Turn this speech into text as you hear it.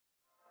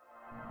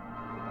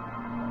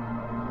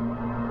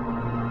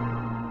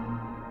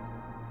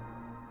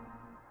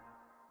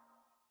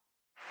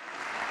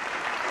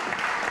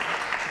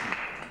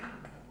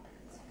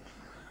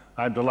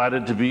I'm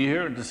delighted to be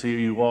here, to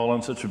see you all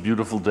on such a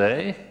beautiful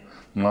day,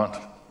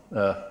 not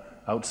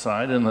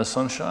outside in the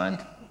sunshine.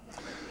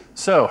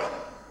 So,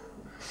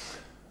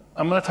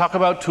 I'm going to talk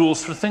about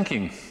tools for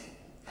thinking.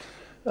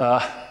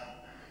 One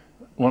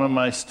of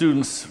my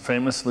students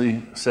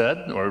famously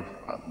said, or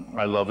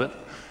I love it,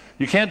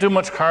 you can't do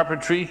much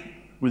carpentry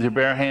with your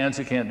bare hands,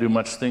 you can't do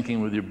much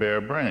thinking with your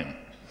bare brain.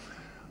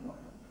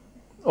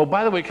 Oh,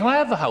 by the way, can I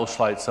have the house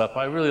lights up?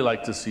 I really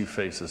like to see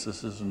faces.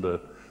 This isn't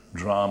a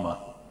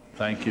drama.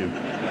 Thank you.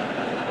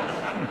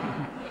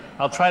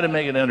 I'll try to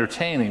make it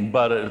entertaining,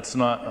 but it's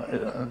not,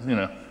 you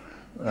know.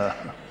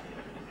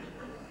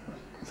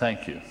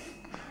 Thank you.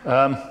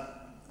 How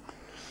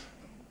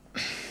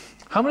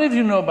many of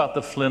you know about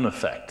the Flynn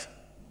effect?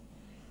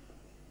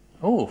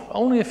 Oh,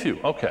 only a few,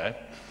 okay.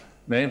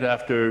 Named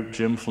after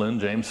James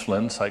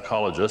Flynn,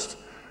 psychologist.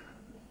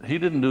 He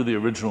didn't do the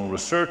original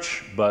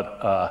research,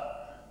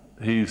 but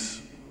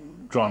he's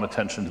drawn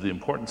attention to the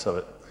importance of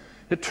it.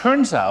 It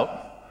turns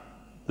out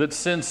that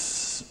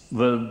since in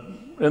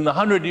the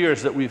 100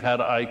 years that we've had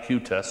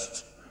IQ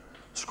tests,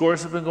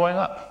 scores have been going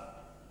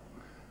up.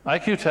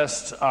 IQ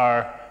tests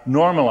are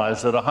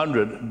normalized at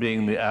 100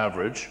 being the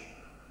average,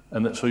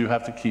 and so you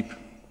have to keep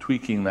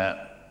tweaking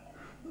that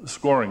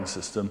scoring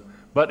system.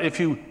 But if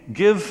you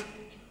give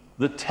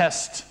the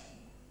test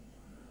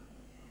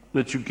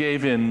that you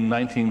gave in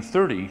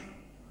 1930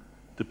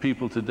 to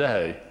people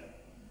today,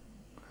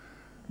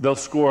 they'll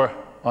score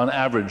on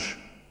average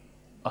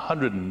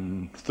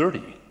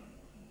 130,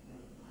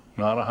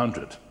 not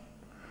 100.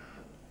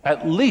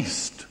 At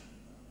least,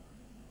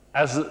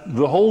 as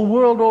the whole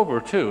world over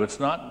too, it's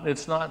not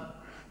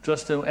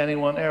just in any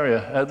one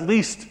area, at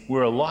least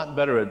we're a lot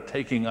better at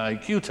taking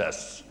IQ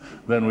tests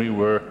than we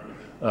were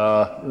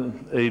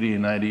 80,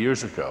 90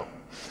 years ago.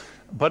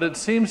 But it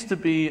seems to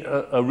be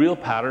a real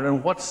pattern,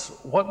 and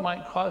what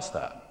might cause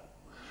that?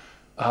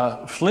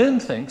 Flynn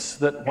thinks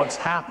that what's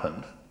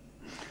happened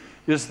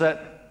is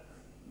that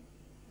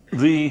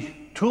the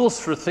tools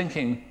for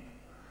thinking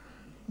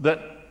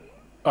that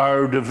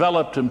are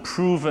developed and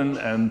proven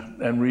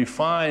and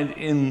refined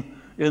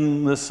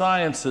in the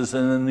sciences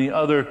and in the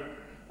other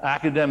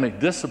academic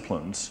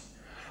disciplines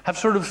have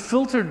sort of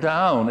filtered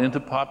down into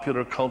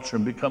popular culture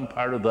and become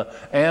part of the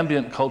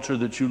ambient culture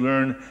that you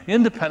learn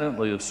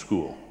independently of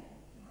school.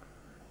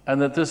 And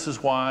that this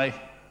is why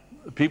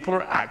people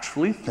are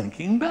actually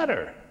thinking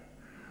better.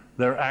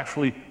 They're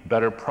actually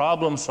better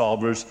problem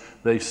solvers,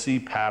 they see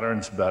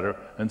patterns better,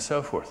 and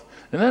so forth.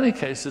 In any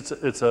case,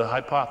 it's a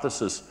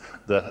hypothesis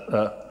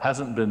that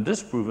hasn't been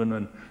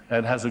disproven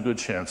and has a good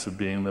chance of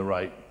being the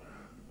right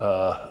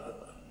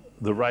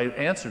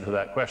answer to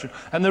that question.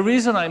 And the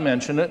reason I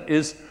mention it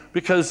is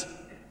because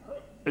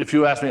if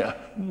you ask me,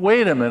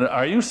 wait a minute,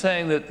 are you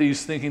saying that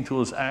these thinking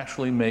tools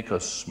actually make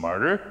us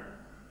smarter?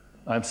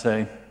 I'm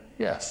saying,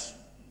 yes,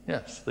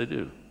 they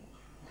do.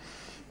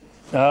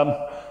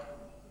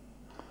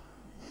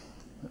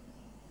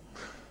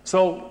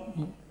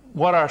 So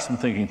what are some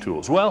thinking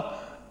tools? Well,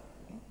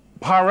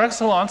 par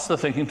excellence, the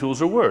thinking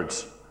tools are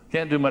words.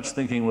 Can't do much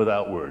thinking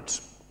without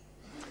words.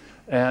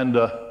 And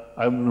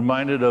I'm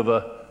reminded of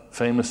a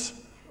famous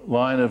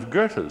line of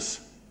Goethe's.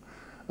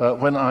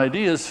 When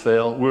ideas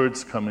fail,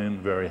 words come in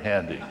very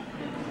handy.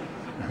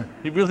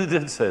 He really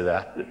did say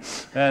that.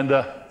 And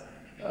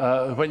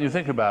when you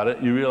think about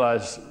it, you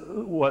realize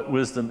what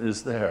wisdom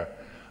is there.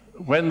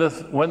 When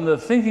the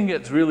thinking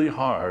gets really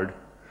hard,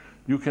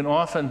 you can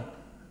often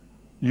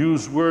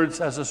use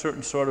words as a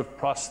certain sort of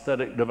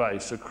prosthetic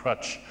device, a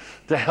crutch,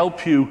 to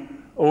help you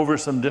over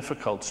some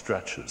difficult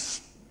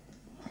stretches.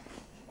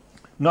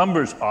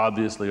 Numbers,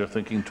 obviously, are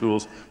thinking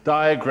tools.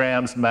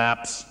 Diagrams,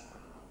 maps,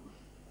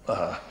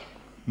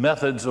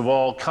 methods of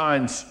all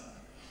kinds,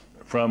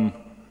 from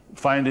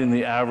finding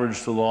the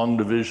average to long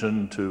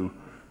division to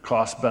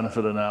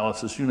cost-benefit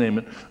analysis, you name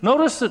it.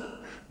 Notice that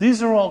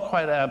these are all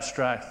quite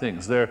abstract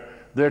things.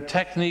 They're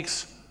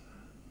techniques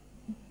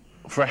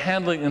for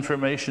handling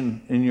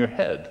information in your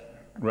head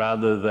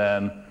rather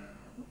than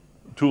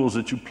tools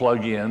that you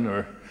plug in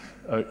or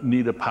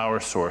need a power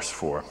source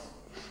for.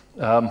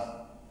 Then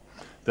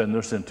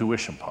there's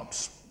intuition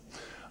pumps.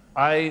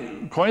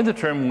 I coined the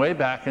term way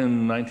back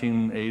in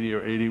 1980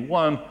 or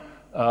 81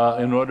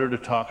 in order to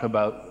talk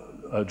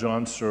about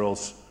John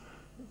Searle's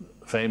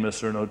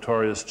famous or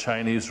notorious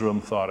Chinese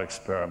room thought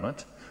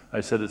experiment.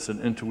 I said it's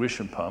an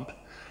intuition pump.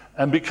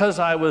 And because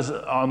I was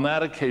on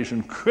that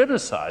occasion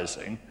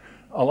criticizing,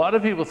 a lot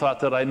of people thought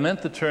that I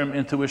meant the term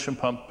intuition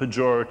pump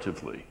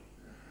pejoratively.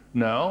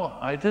 No,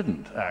 I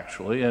didn't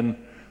actually,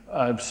 and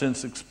I've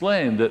since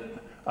explained that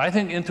I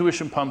think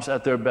intuition pumps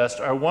at their best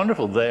are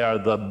wonderful. They are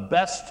the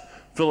best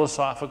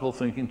philosophical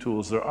thinking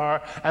tools there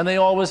are, and they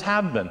always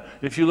have been.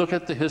 If you look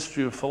at the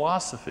history of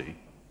philosophy,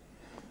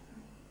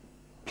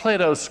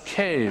 Plato's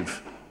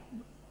cave,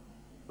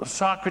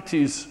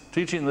 Socrates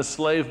teaching the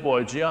slave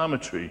boy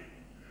geometry,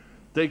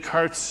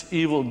 Descartes'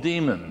 evil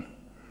demon,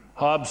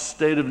 Hobbes'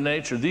 state of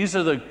nature. These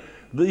are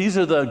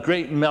the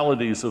great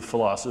melodies of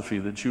philosophy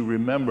that you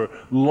remember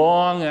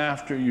long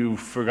after you've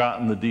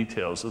forgotten the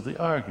details of the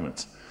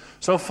arguments.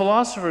 So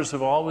philosophers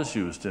have always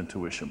used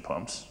intuition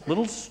pumps,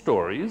 little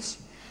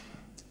stories,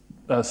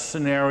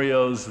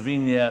 scenarios,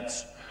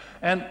 vignettes,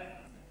 and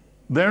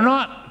they're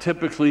not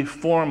typically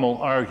formal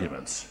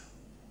arguments.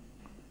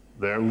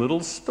 They're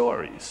little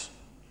stories.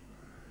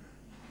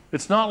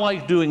 It's not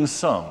like doing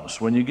sums.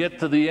 When you get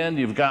to the end,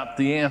 you've got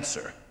the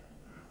answer.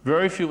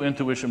 Very few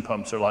intuition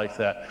pumps are like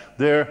that.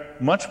 They're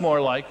much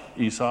more like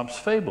Aesop's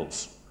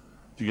fables.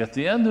 You get to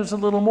the end, there's a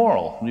little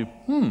moral.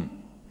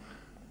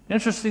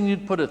 Interesting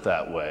you'd put it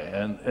that way.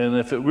 And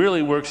if it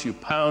really works, you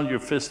pound your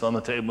fist on the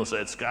table and say,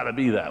 it's got to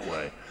be that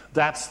way.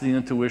 That's the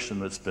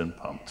intuition that's been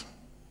pumped.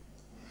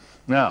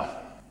 Now,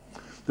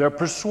 they're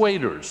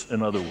persuaders,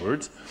 in other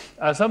words.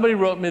 Somebody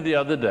wrote me the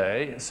other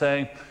day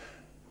saying,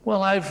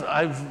 well,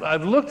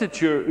 I've looked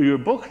at your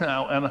book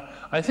now, and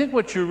I think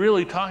what you're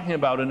really talking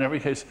about in every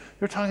case,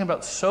 you're talking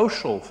about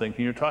social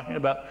thinking. You're talking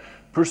about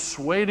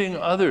persuading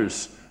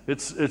others.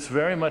 It's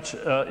very much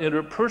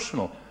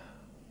interpersonal.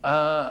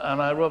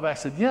 And I wrote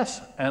back and said, yes,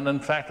 and in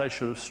fact, I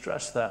should have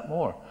stressed that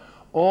more.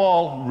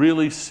 All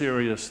really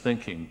serious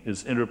thinking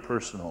is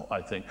interpersonal,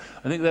 I think.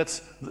 I think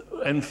that's,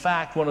 in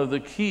fact, one of the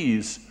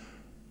keys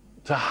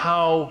to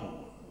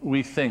how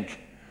we think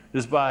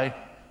is by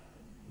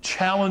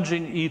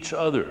challenging each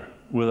other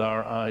with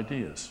our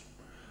ideas.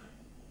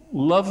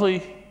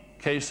 Lovely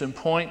case in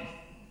point,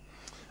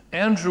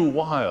 Andrew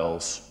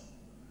Wiles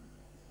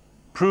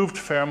proved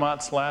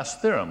Fermat's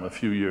last theorem a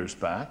few years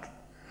back,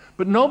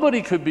 but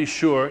nobody could be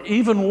sure,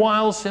 even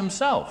Wiles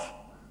himself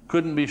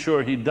couldn't be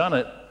sure he'd done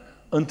it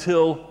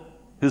until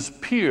his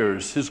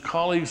peers, his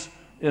colleagues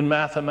in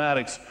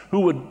mathematics, who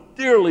would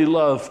dearly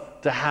love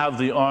to have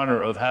the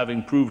honor of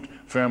having proved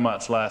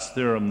Fermat's last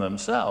theorem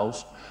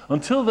themselves,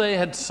 until they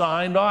had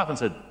signed off and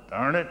said,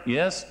 darn it,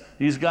 yes,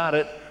 he's got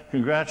it,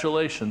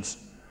 congratulations.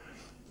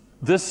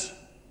 This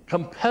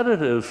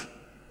competitive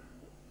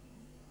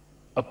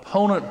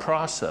opponent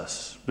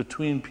process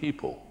between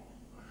people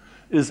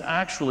is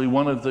actually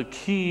one of the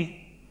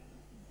key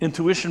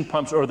intuition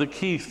pumps or the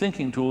key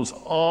thinking tools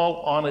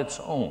all on its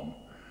own.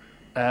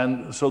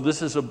 And so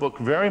this is a book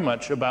very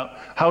much about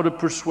how to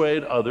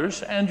persuade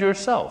others and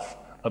yourself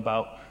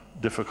about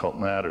difficult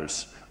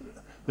matters.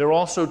 There are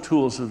also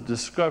tools of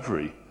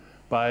discovery.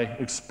 By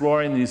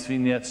exploring these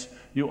vignettes,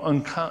 you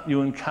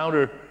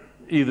encounter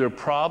either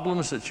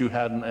problems that you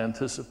hadn't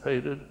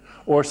anticipated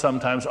or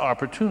sometimes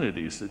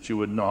opportunities that you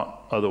would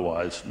not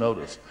otherwise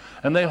notice.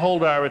 And they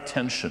hold our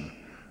attention.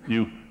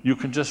 You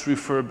can just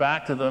refer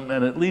back to them,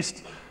 and at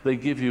least they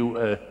give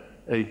you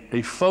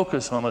a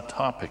focus on a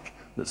topic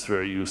that's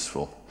very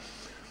useful.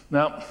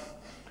 Now,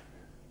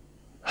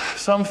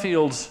 some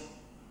fields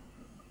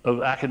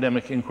of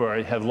academic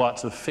inquiry have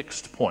lots of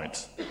fixed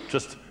points,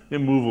 just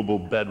immovable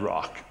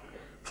bedrock.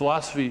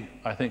 Philosophy,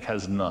 I think,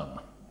 has none.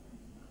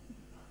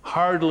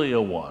 Hardly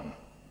a one.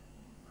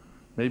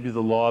 Maybe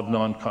the law of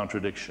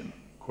non-contradiction,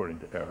 according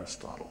to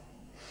Aristotle.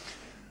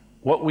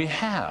 What we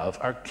have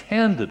are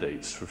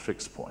candidates for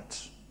fixed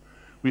points.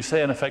 We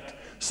say, in effect,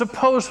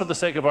 suppose for the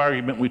sake of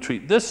argument we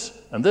treat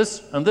this and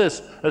this and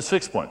this as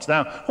fixed points.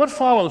 Now, what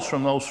follows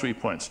from those 3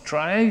 points?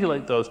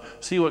 Triangulate those,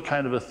 see what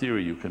kind of a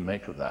theory you can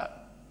make of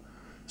that.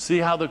 See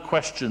how the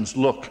questions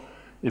look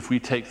if we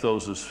take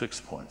those as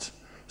fixed points.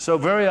 So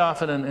very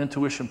often an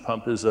intuition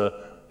pump is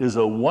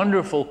a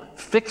wonderful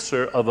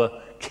fixer of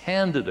a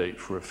candidate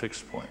for a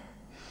fixed point.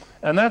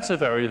 And that's a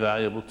very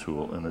valuable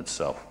tool in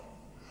itself.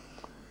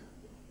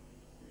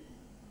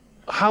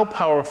 How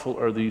powerful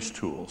are these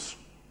tools?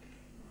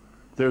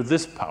 They're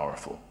this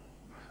powerful.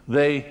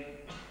 They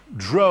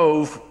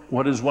drove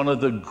what is one of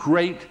the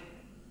great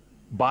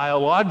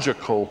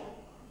biological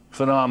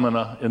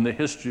phenomena in the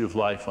history of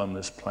life on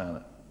this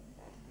planet.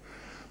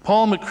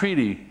 Paul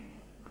MacCready,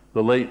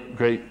 the late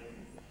great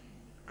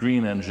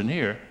green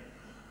engineer,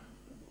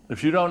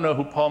 if you don't know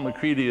who Paul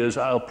MacCready is,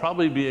 I'll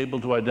probably be able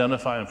to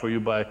identify him for you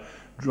by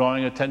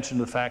drawing attention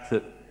to the fact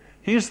that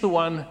he's the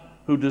one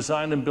who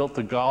designed and built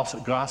the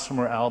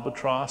Gossamer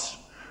Albatross,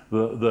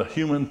 the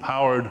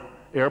human-powered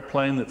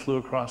airplane that flew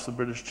across the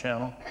British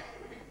Channel.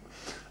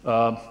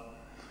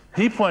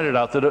 He pointed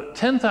out that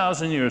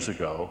 10,000 years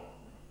ago,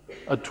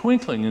 a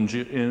twinkling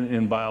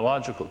in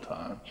biological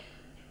time,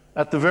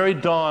 at the very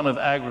dawn of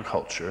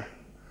agriculture,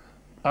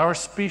 our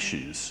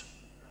species,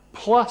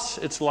 plus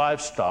its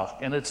livestock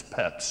and its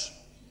pets,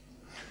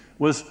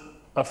 was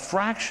a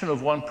fraction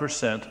of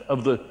 1%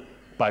 of the,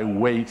 by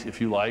weight, if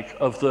you like,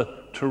 of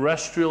the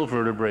terrestrial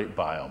vertebrate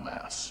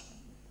biomass.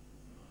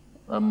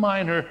 A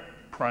minor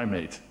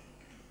primate.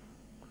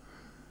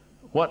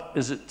 What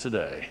is it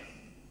today,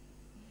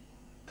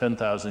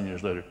 10,000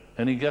 years later?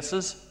 Any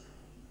guesses?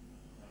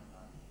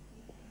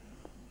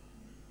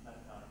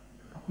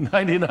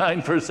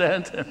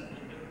 99%?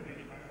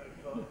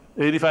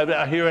 85?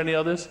 I hear any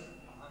others?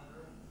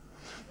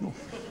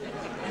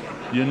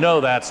 You know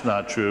that's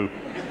not true.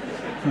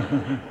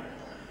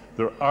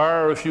 There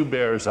are a few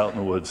bears out in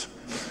the woods.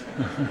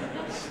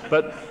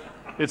 But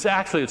it's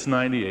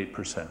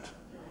 98%.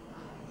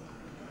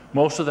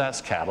 Most of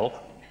that's cattle.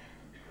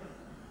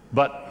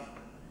 But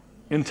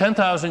in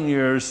 10,000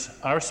 years,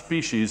 our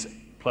species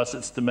plus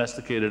its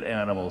domesticated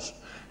animals,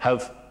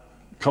 have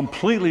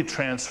completely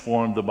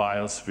transformed the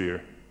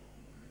biosphere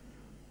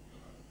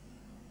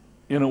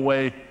in a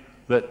way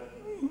that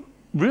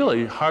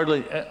really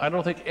hardly, I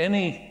don't think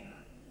any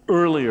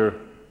earlier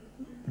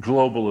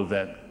global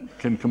event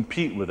can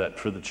compete with that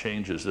for the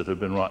changes that have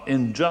been wrought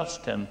in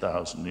just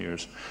 10,000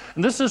 years.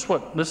 And this is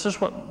what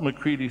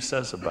Macready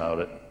says about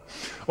it.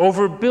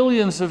 Over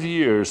billions of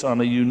years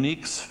on a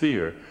unique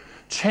sphere,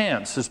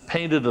 chance has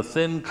painted a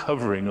thin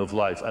covering of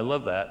life. I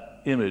love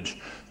that image.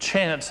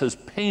 Chance has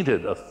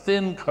painted a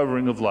thin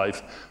covering of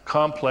life,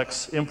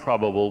 complex,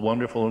 improbable,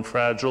 wonderful, and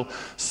fragile.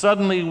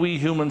 Suddenly, we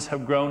humans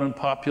have grown in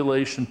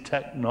population,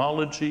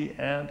 technology,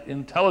 and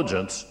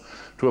intelligence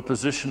to a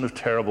position of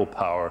terrible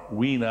power.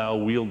 We now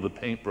wield the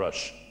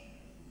paintbrush.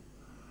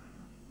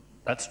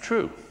 That's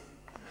true.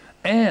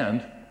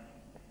 And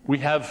we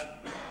have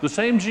the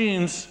same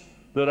genes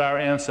that our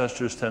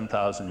ancestors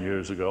 10,000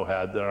 years ago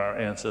had, that our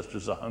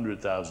ancestors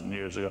 100,000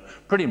 years ago,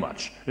 pretty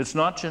much. It's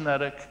not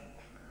genetic,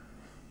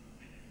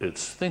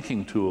 it's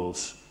thinking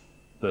tools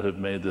that have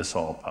made this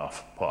all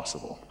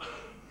possible.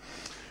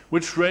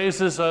 Which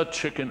raises a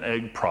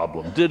chicken-egg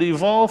problem. Did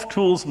evolved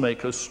tools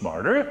make us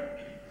smarter?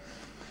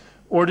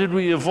 Or did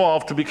we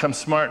evolve to become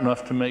smart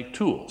enough to make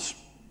tools?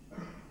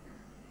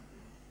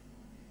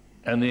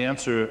 And the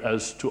answer,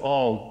 as to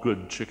all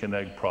good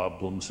chicken-egg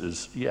problems,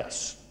 is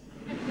yes.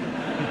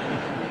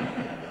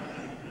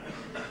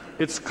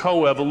 It's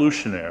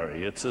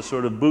co-evolutionary. It's a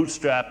sort of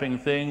bootstrapping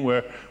thing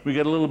where we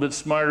get a little bit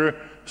smarter,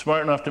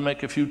 smart enough to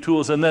make a few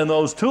tools, and then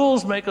those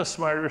tools make us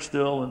smarter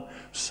still, and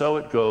so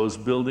it goes,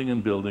 building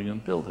and building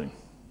and building.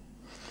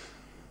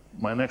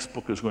 My next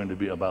book is going to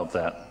be about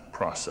that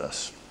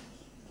process.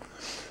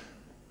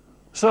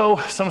 So,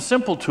 some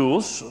simple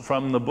tools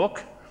from the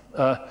book.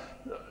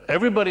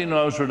 Everybody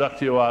knows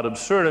reductio ad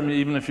absurdum,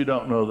 even if you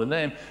don't know the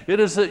name. It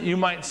is that you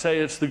might say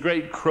it's the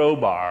great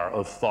crowbar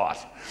of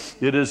thought.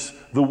 It is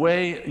the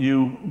way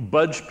you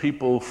budge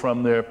people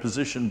from their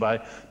position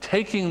by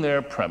taking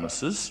their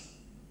premises,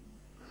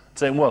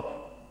 saying,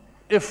 well,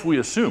 if we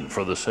assume,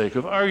 for the sake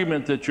of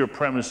argument, that your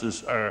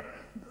premises are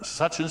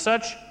such and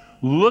such,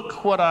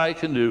 look what I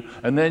can do,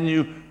 and then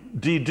you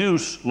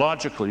deduce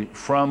logically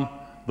from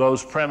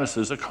those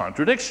premises a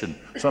contradiction,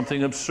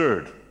 something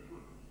absurd.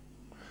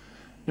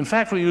 In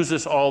fact, we use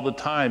this all the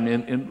time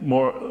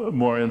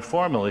more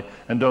informally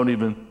and don't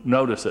even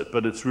notice it,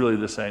 but it's really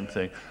the same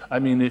thing. I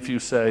mean, if you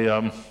say,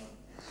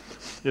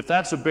 if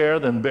that's a bear,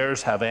 then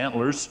bears have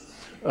antlers,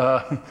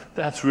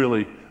 that's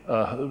really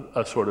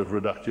a sort of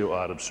reductio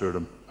ad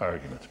absurdum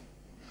argument.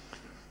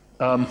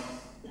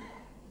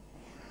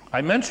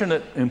 I mention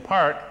it in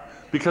part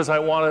because I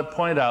want to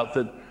point out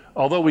that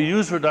although we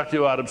use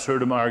reductio ad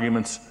absurdum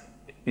arguments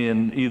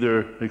in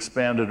either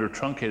expanded or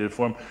truncated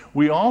form,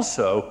 we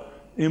also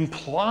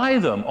imply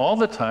them all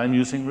the time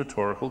using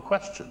rhetorical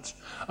questions.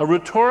 A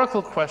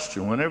rhetorical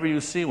question, whenever you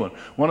see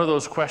one of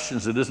those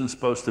questions that isn't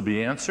supposed to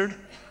be answered,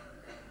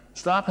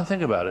 stop and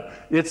think about it.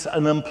 It's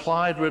an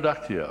implied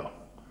reductio.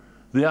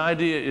 The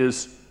idea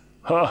is,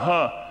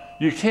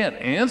 you can't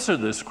answer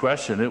this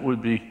question. It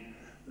would be,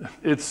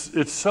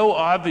 it's so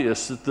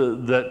obvious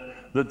that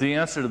the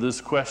answer to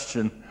this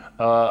question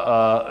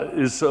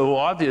is so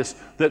obvious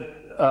that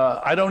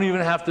I don't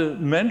even have to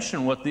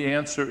mention what the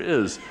answer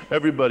is.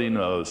 Everybody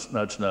knows,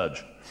 nudge,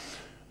 nudge.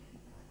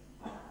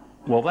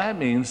 Well, that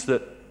means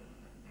that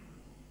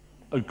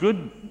a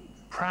good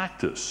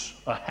practice,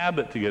 a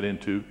habit to get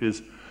into,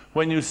 is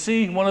when you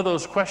see one of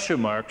those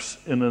question marks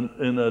in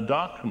a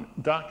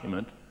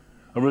document,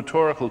 a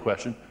rhetorical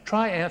question,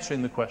 try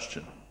answering the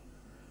question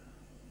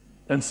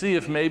and see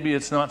if maybe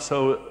it's not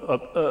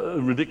so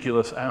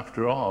ridiculous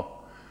after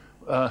all.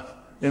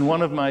 In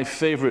one of my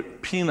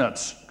favorite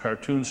Peanuts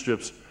cartoon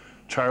strips,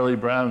 Charlie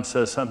Brown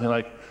says something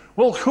like,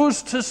 well,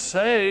 who's to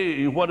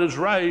say what is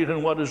right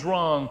and what is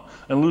wrong?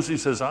 And Lucy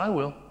says, I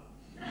will.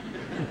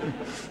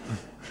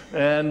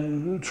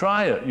 And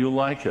try it, you'll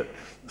like it.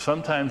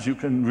 Sometimes you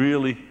can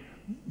really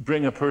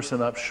bring a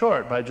person up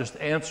short by just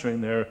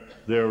answering their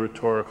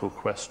rhetorical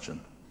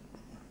question.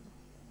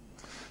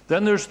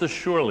 Then there's the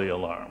surely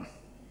alarm.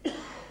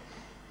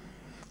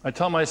 I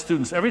tell my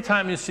students, every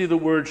time you see the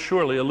word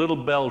surely, a little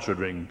bell should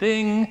ring,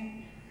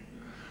 ding,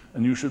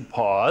 and you should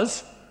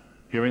pause,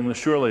 hearing the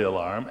surely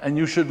alarm, and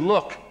you should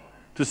look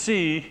to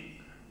see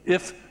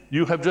if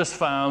you have just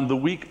found the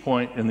weak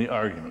point in the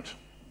argument.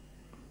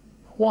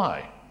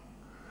 Why?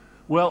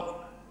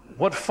 Well,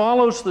 what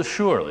follows the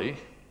surely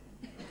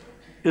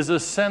is a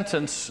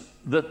sentence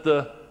that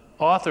the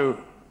author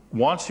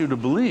wants you to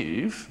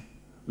believe,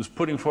 is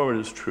putting forward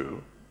as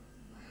true.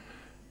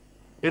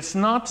 It's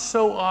not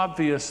so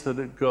obvious that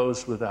it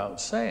goes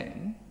without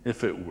saying.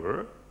 If it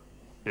were,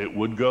 it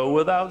would go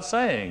without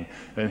saying.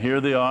 And here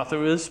the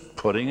author is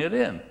putting it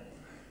in,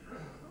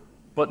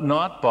 but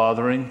not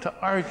bothering to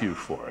argue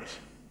for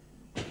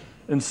it.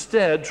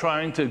 Instead,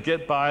 trying to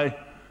get by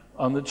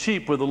on the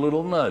cheap with a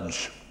little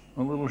nudge,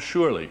 a little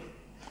surely.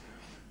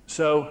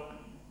 So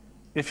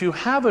if you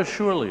have a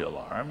surely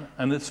alarm,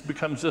 and it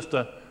becomes just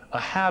a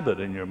habit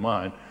in your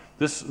mind,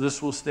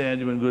 this will stand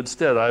you in good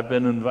stead. I've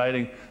been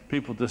inviting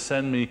people to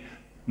send me,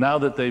 now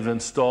that they've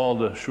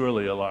installed a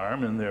surely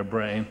alarm in their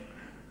brain,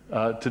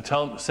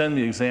 send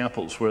me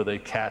examples where they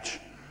catch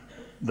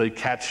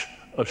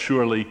a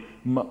surely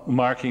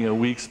marking a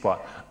weak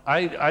spot.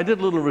 I did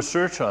a little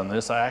research on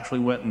this. I actually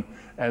went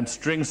and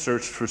string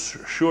searched for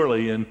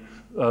surely in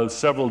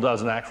several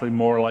dozen, actually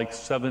more like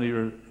 70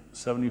 or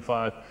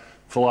 75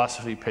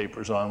 philosophy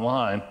papers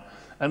online,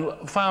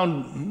 and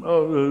found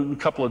a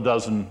couple of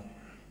dozen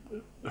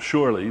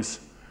surelys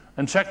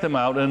and checked them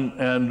out,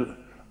 and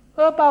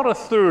about a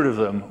third of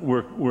them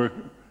were,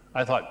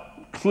 I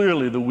thought,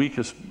 clearly the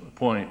weakest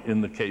point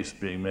in the case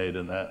being made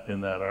in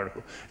that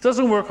article. It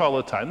doesn't work all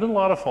the time. There's a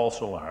lot of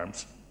false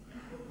alarms.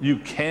 You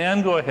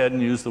can go ahead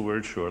and use the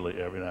word surely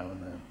every now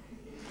and then.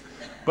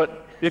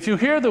 But if you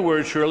hear the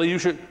word surely, you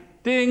should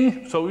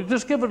ding. So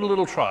just give it a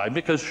little try,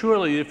 because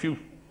surely if you,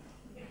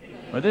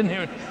 I didn't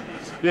hear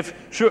it.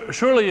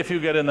 Surely if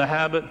you get in the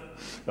habit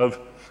of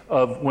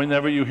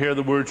whenever you hear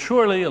the word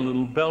surely, a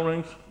little bell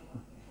rings.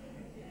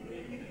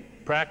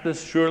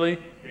 Practice, surely,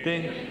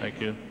 ding.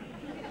 Thank you.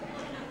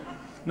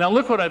 Now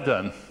look what I've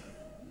done.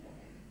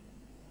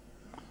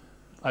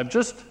 I've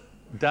just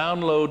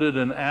downloaded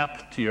an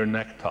app to your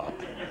necktop.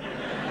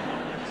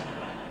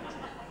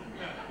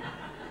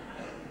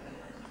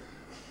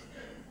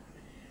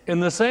 In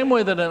the same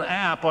way that an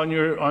app on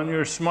your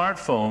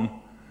smartphone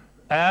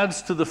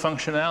adds to the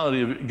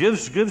functionality of it,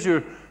 gives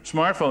your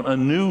smartphone a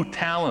new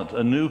talent,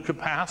 a new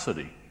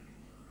capacity.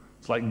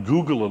 It's like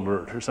Google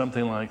Alert or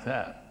something like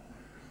that.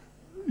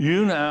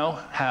 You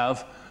now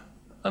have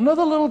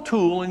another little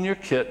tool in your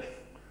kit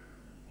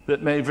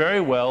that may very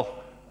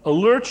well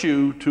alert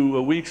you to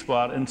a weak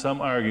spot in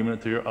some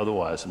argument that you're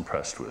otherwise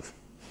impressed with.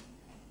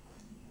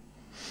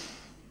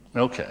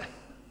 Okay.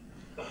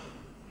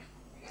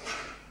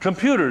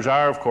 Computers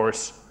are, of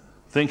course,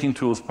 thinking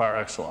tools par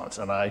excellence,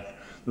 and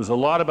there's a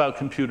lot about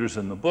computers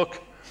in the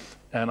book,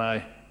 and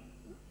I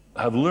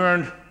have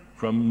learned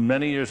from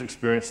many years'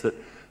 experience that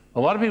a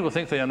lot of people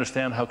think they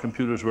understand how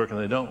computers work, and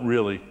they don't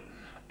really.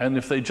 And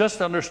if they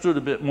just understood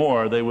a bit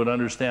more, they would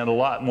understand a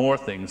lot more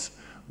things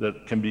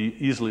that can be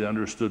easily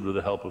understood with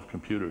the help of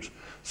computers.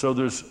 So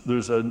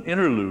there's an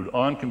interlude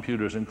on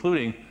computers,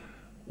 including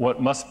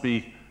what must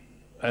be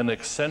an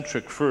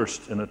eccentric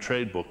first in a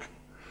trade book.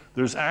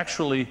 There's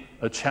actually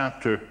a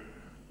chapter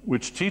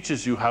which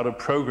teaches you how to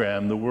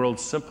program the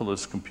world's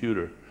simplest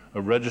computer,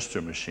 a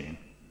register machine.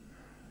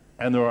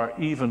 And there are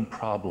even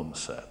problem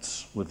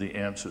sets with the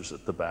answers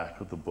at the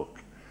back of the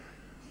book.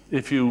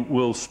 If you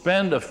will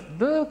spend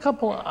a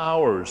couple of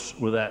hours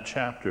with that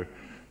chapter,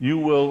 you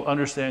will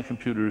understand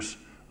computers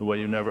the way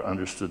you never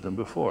understood them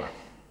before.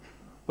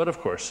 But of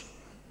course,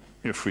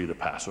 you're free to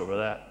pass over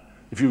that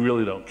if you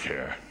really don't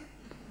care.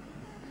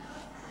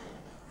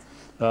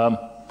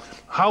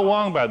 How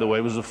Wang, by the way,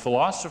 was a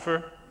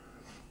philosopher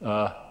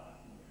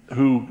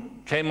who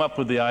came up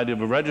with the idea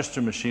of a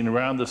register machine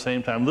around the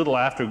same time, a little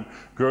after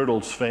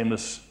Gödel's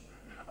famous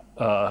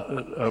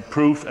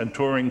proof and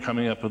Turing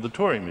coming up with the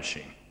Turing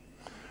machine.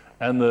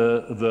 And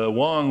the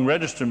Wang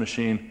register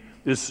machine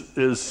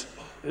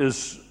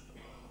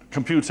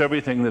computes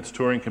everything that's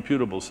Turing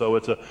computable. So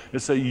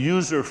it's a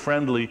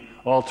user-friendly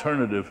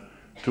alternative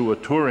to a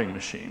Turing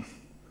machine.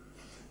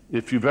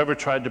 If you've ever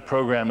tried to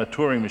program a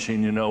Turing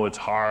machine, you know it's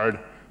hard,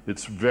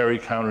 it's very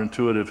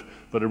counterintuitive,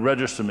 but a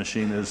register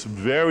machine is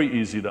very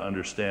easy to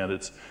understand.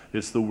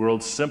 It's the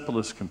world's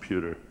simplest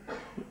computer,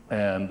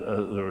 and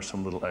there are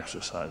some little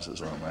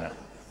exercises on that.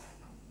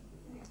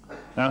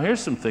 Now here's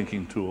some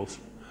thinking tools.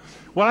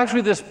 Well,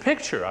 actually, this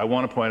picture, I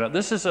want to point out,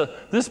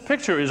 this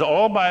picture is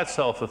all by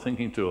itself a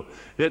thinking tool.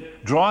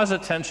 It draws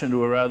attention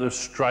to a rather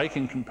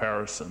striking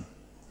comparison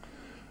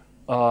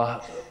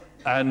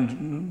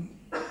and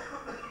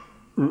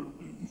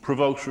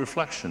provokes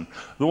reflection.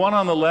 The one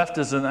on the left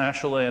is an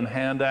Acheulean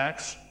hand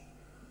axe.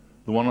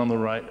 The one on the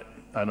right,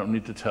 I don't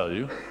need to tell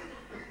you.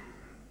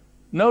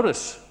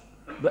 Notice,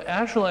 the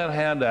Acheulean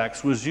hand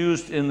axe was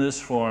used in this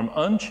form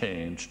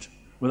unchanged,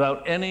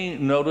 without any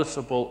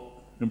noticeable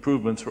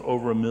improvements for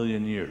over 1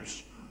 million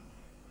years.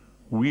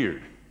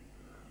 Weird.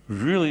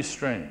 Really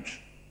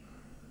strange.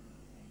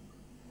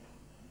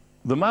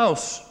 The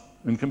mouse,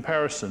 in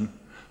comparison,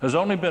 has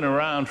only been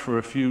around for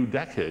a few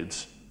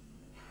decades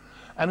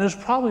and is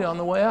probably on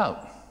the way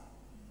out.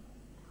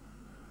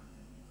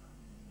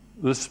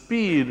 The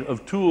speed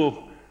of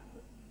tool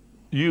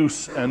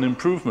use and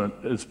improvement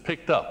is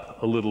picked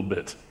up a little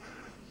bit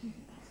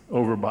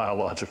over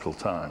biological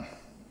time.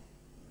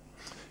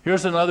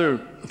 Here's another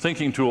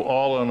thinking tool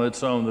all on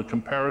its own, the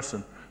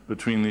comparison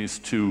between these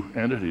two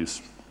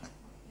entities.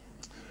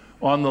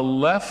 On the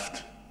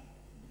left,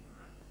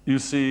 you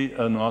see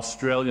an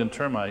Australian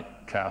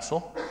termite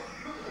castle.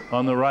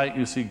 On the right,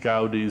 you see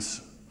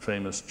Gaudi's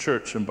famous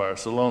church in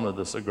Barcelona,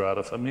 the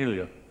Sagrada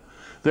Familia.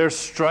 They're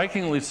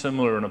strikingly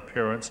similar in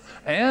appearance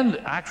and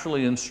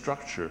actually in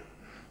structure,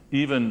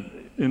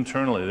 even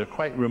internally. They're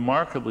quite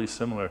remarkably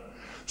similar.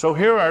 So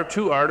here are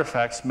two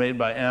artifacts made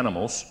by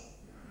animals,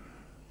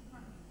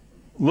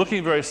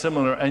 looking very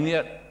similar and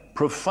yet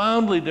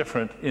profoundly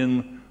different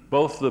in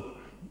both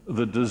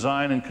the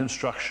design and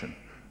construction.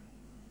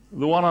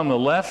 The one on the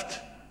left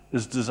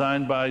is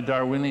designed by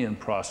Darwinian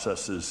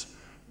processes.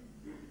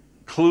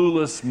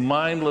 Clueless,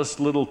 mindless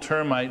little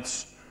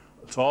termites.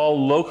 It's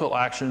all local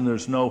action.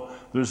 There's no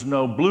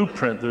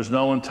blueprint. There's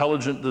no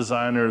intelligent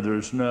designer.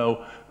 There's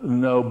no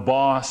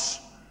boss.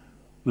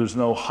 There's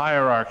no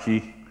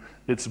hierarchy.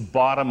 It's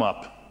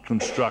bottom-up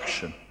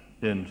construction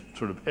in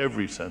sort of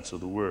every sense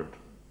of the word.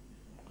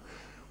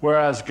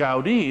 Whereas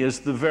Gaudí is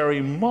the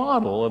very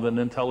model of an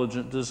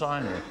intelligent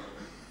designer.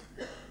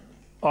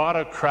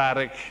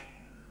 Autocratic,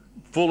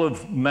 full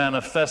of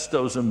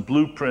manifestos and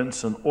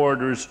blueprints and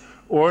orders,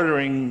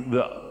 ordering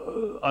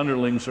the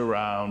underlings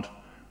around.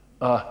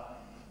 Now,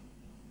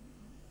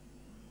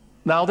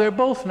 they're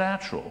both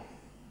natural.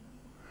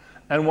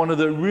 And one of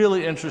the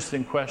really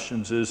interesting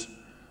questions is,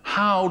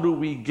 how do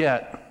we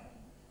get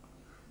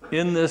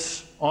on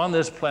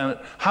this planet,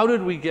 how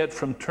did we get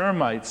from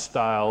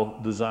termite-style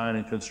design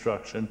and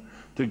construction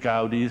to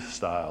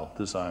Gaudí-style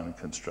design and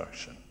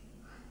construction?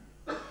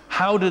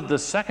 How did the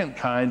second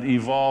kind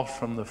evolve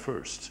from the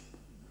first?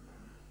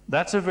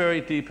 That's a very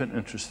deep and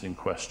interesting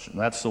question.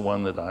 That's the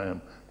one that I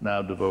am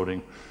now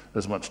devoting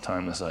as much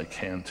time as I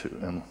can to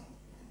and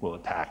will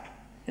attack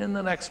in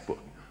the next book.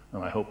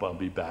 And I hope I'll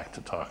be back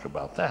to talk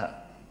about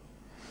that.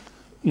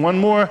 One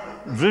more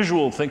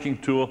visual thinking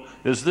tool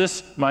is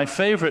this, my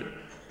favorite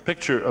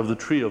picture of the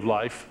tree of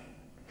life.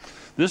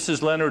 This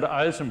is Leonard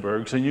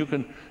Eisenberg's, and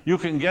you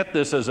can get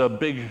this as a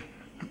big,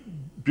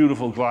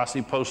 beautiful,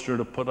 glossy poster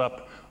to put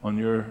up on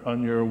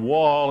your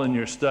wall in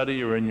your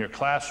study or in your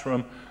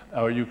classroom,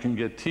 or you can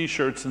get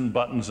T-shirts and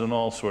buttons and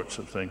all sorts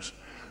of things.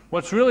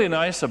 What's really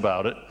nice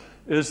about it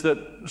is that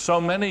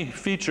so many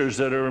features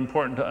that are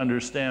important to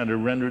understand are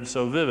rendered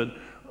so vivid.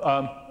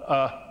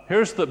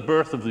 Here's the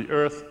birth of the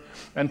Earth,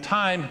 and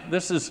time.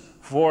 This is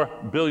 4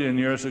 billion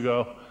years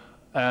ago.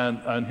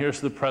 And here's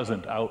the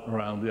present out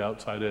around the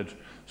outside edge.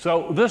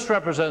 So this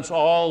represents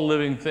all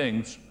living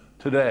things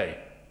today.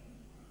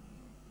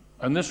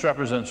 And this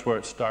represents where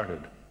it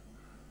started.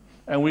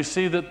 And we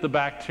see that the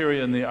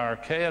bacteria and the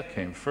archaea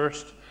came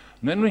first.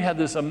 And then we had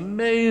this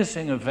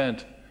amazing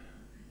event,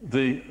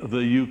 the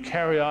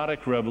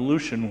eukaryotic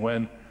revolution,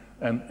 when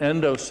an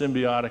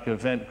endosymbiotic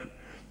event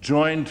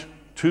joined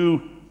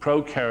two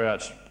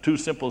prokaryotes, two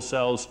simple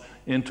cells,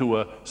 into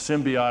a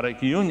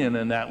symbiotic union,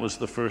 and that was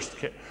the first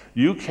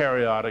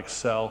eukaryotic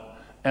cell.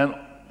 And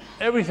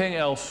everything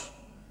else,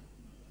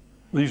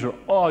 these are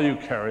all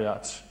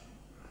eukaryotes.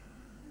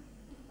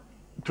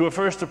 To a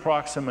first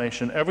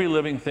approximation, every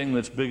living thing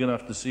that's big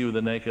enough to see with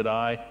the naked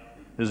eye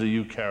is a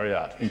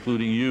eukaryote,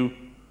 including you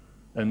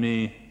and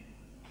me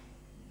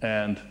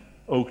and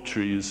oak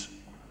trees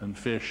and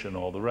fish and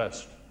all the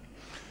rest.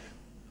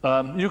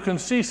 You can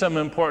see some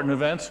important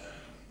events.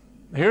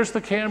 Here's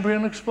the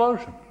Cambrian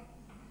explosion.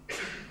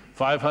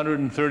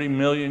 530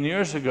 million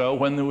years ago,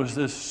 when there was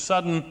this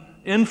sudden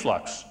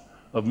influx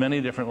of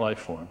many different life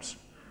forms.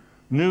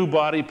 New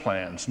body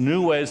plans,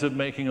 new ways of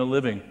making a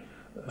living.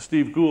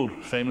 Steve Gould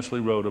famously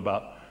wrote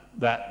about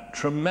that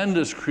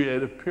tremendous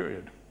creative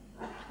period.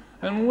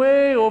 And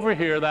way over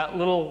here, that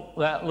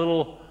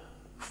little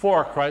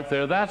fork right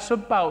there, that's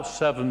about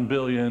 7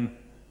 billion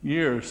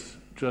years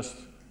just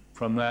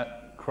from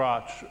that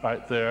crotch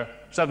right there.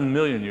 7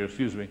 million years,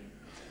 excuse me.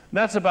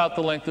 That's about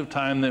the length of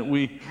time that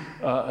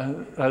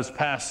has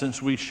passed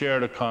since we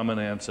shared a common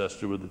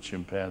ancestor with the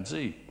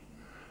chimpanzee.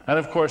 And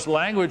of course,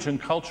 language and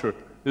culture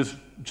is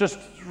just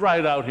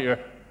right out here,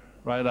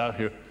 right out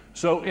here.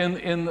 So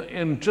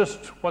in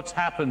just what's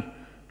happened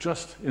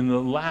just in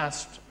the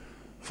last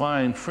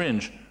fine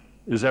fringe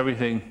is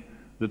everything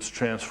that's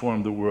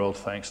transformed the world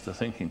thanks to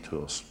thinking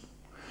tools.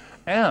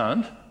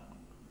 And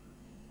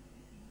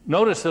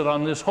notice that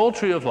on this whole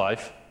tree of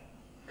life,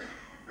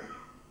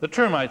 the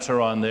termites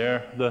are on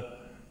there,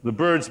 the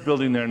birds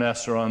building their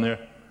nests are on there.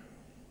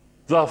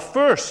 The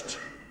first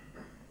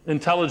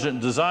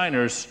intelligent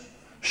designers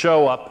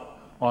show up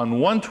on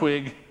one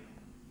twig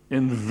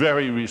in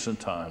very recent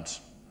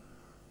times,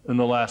 in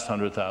the last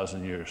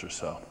 100,000 years or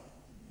so,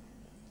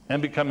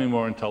 and becoming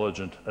more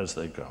intelligent as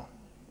they go.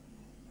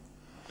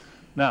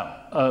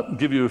 Now, I'll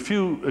give you a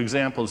few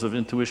examples of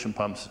intuition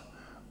pumps,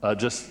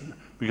 just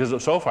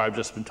because so far I've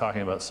just been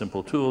talking about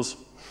simple tools.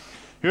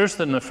 Here's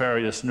the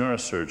nefarious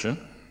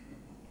neurosurgeon.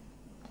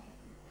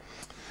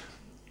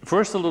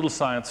 First, a little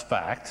science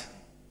fact.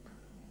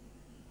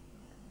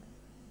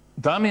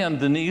 Damian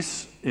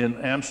Denis in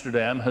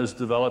Amsterdam has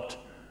developed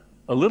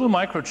a little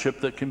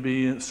microchip that can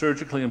be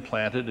surgically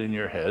implanted in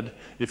your head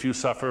if you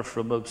suffer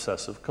from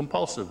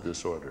obsessive-compulsive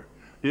disorder.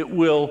 It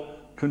will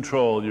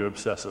control your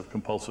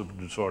obsessive-compulsive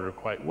disorder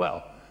quite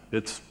well.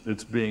 It's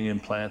being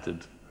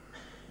implanted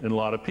in a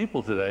lot of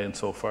people today, and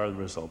so far the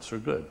results are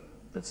good.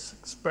 It's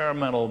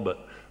experimental,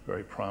 but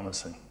very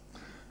promising.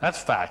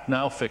 That's fact.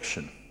 Now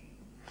fiction.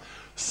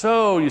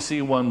 So you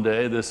see one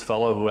day this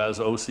fellow who has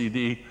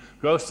OCD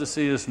goes to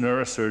see his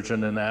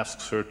neurosurgeon and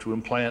asks her to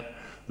implant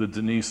the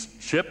Denise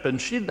chip, and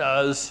she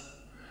does.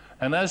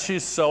 And as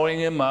she's sewing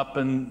him up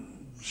and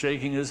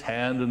shaking his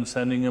hand and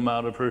sending him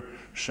out of her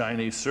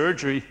shiny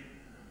surgery,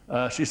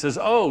 She says,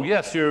 oh,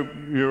 yes, your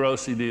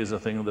OCD is a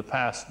thing of the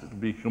past. It'll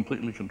be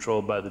completely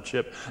controlled by the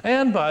chip.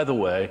 And by the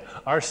way,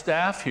 our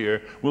staff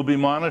here will be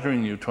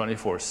monitoring you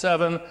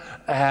 24/7,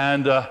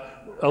 and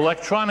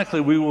electronically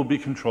we will be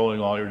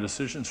controlling all your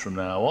decisions from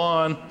now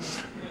on.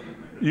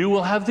 You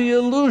will have the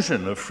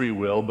illusion of free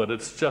will, but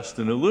it's just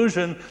an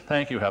illusion.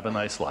 Thank you, have a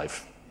nice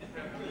life.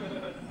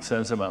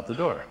 Sends him out the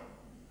door.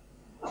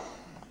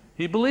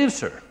 He believes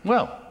her.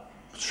 Well,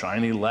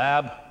 shiny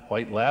lab,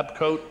 white lab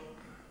coat,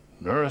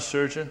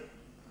 neurosurgeon.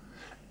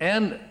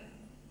 And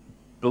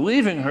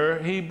believing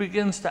her, he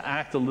begins to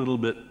act a little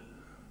bit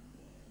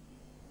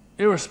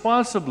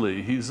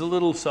irresponsibly. He's a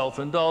little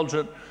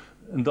self-indulgent,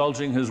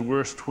 indulging his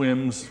worst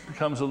whims,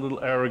 becomes a little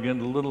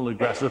arrogant, a little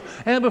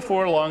aggressive, and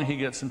before long he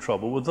gets in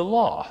trouble with the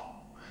law.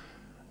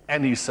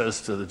 And he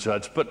says to the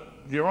judge, but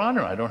Your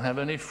Honor, I don't have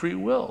any free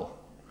will.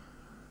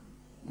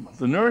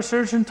 The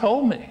neurosurgeon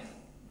told me.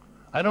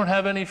 I don't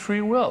have any free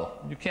will.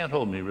 You can't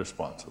hold me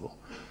responsible.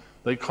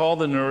 They call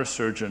the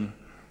neurosurgeon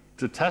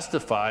to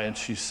testify, and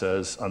she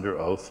says under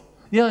oath,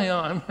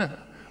 yeah,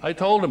 I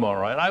told him all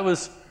right. I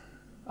was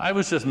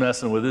just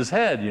messing with his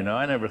head, you know.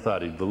 I never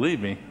thought he'd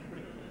believe me.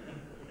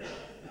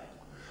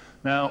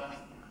 Now,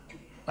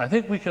 I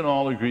think we can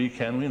all agree,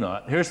 can we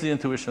not? Here's the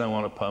intuition I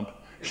want to pump.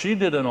 She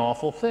did an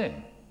awful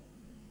thing.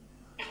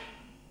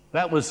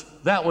 That was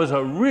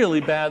a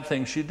really bad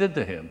thing she did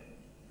to him.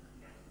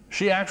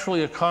 She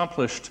actually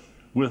accomplished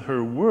with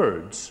her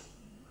words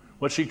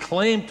what she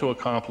claimed to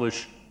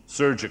accomplish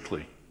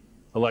surgically,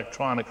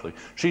 electronically.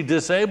 She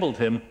disabled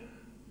him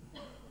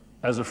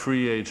as a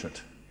free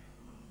agent.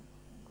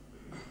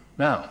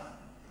 Now,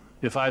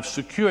 if I've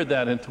secured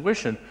that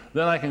intuition,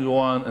 then I can go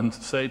on and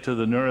say to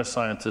the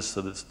neuroscientists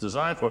that it's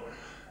designed for,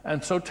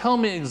 and so tell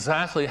me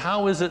exactly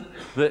how is it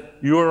that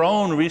your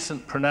own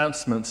recent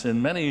pronouncements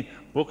in many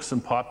books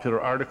and popular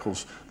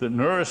articles that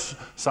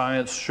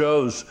neuroscience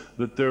shows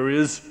that there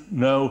is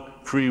no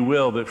free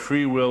will, that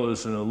free will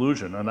is an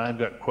illusion. And I've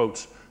got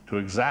quotes to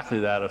exactly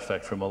that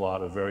effect from a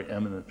lot of very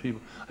eminent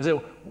people. I say,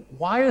 well,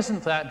 why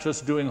isn't that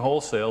just doing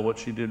wholesale what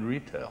she did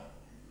retail?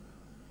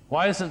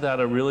 Why isn't that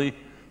a really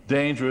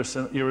dangerous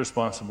and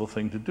irresponsible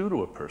thing to do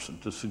to a person,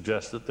 to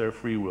suggest that their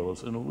free will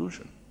is an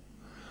illusion?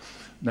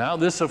 Now,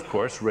 this, of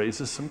course,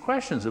 raises some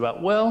questions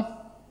about,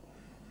 well,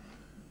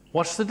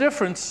 what's the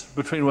difference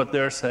between what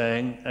they're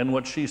saying and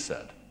what she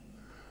said?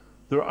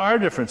 There are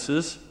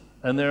differences,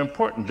 and they're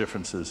important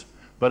differences.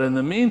 But in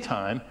the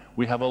meantime,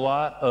 we have a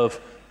lot of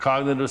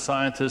cognitive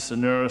scientists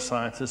and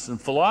neuroscientists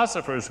and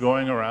philosophers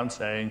going around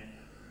saying,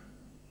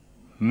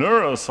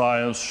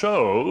 neuroscience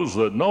shows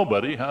that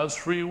nobody has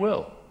free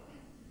will.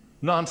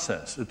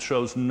 Nonsense. It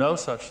shows no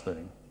such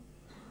thing.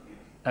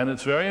 And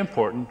it's very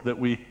important that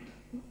we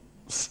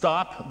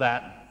stop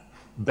that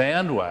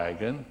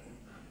bandwagon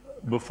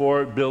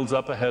before it builds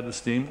up a head of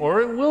steam,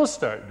 or it will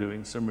start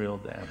doing some real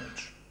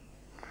damage.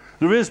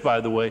 There is, by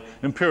the way,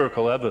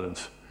 empirical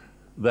evidence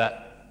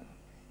that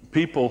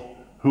people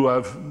who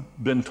have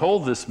been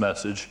told this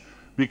message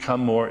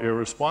become more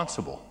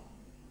irresponsible.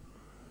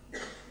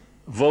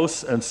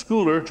 Vos and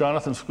Schooler,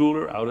 Jonathan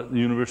Schooler, out at the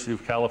University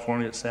of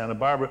California at Santa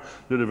Barbara,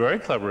 did a very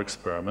clever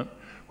experiment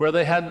where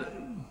they had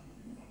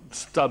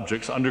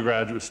subjects,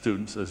 undergraduate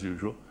students as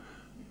usual,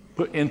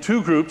 put in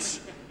two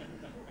groups.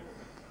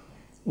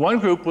 One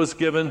group was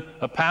given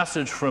a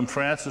passage from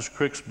Francis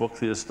Crick's book,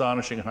 The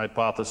Astonishing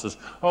Hypothesis,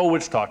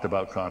 which talked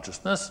about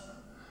consciousness.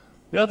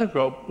 The other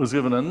group was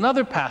given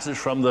another passage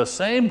from the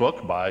same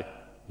book by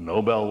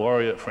Nobel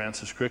laureate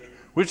Francis Crick,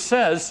 which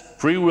says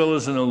free will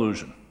is an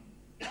illusion.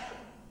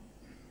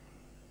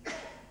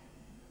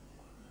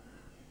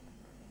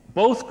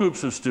 Both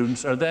groups of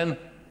students are then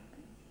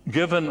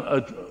given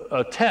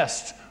a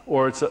test,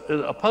 or it's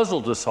a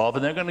puzzle to solve,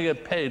 and they're going to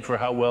get paid for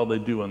how well they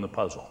do on the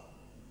puzzle.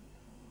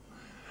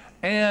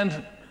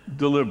 And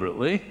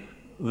deliberately,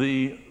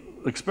 the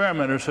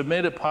experimenters have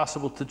made it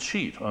possible to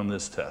cheat on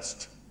this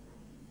test.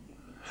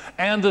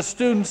 And the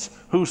students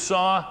who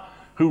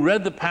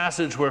read the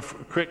passage where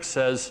Crick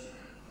says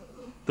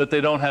that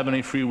they don't have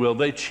any free will,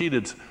 they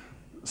cheated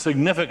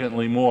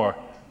significantly more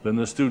than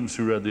the students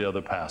who read the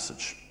other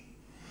passage.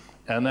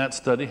 And that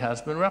study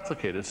has been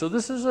replicated. So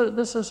this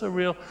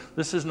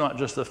is not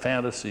just a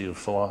fantasy of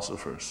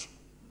philosophers.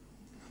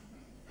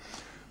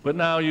 But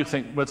now you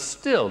think, but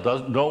still,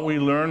 don't we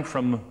learn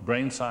from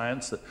brain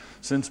science that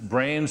since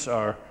brains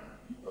are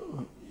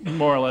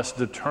more or less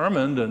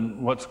determined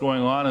and what's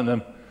going on in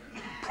them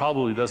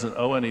probably doesn't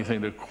owe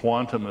anything to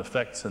quantum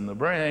effects in the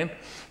brain,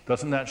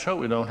 doesn't that show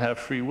we don't have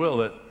free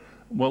will?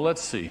 Well,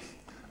 let's see.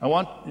 I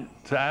want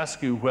to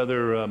ask you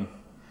whether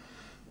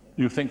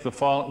you think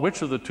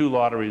which of the two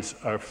lotteries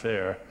are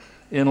fair.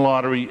 In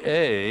lottery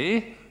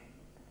A,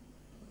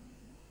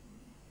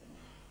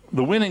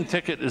 the winning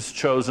ticket is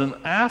chosen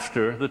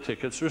after the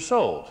tickets are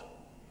sold.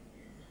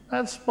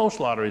 Most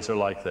lotteries are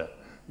like that.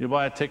 You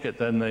buy a ticket,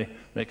 then they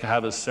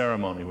have a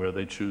ceremony where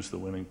they choose the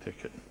winning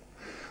ticket.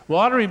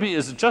 Lottery B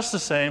is just the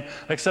same,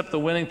 except the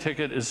winning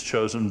ticket is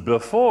chosen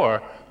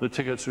before the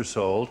tickets are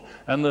sold,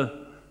 and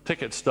the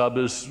ticket stub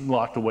is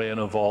locked away in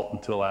a vault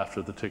until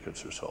after the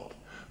tickets are sold.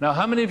 Now,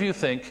 how many of you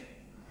think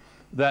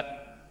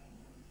that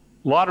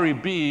lottery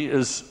B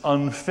is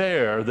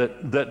unfair,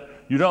 that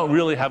you don't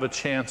really have a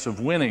chance of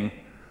winning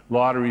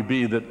lottery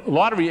B, that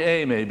lottery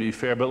A may be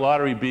fair, but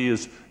lottery B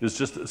is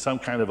just some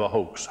kind of a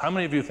hoax? How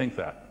many of you think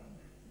that?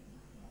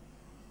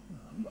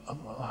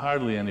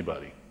 Hardly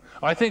anybody.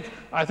 I think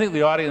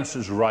the audience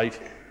is right.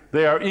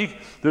 They're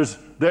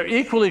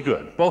equally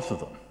good, both of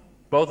them.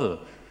 Both of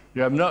them.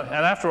 You have no, and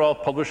after all,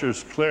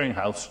 Publishers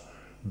Clearinghouse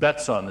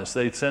bets on this.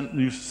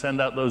 You send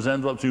out those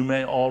envelopes. You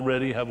may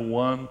already have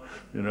won,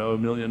 $1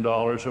 million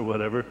or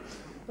whatever.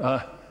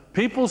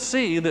 People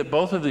see that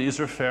both of these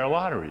are fair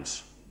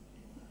lotteries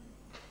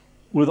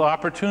with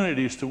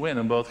opportunities to win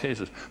in both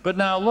cases. But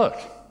now look,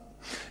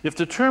 if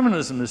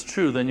determinism is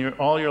true, then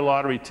all your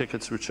lottery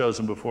tickets were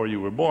chosen before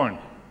you were born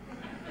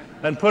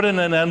and put in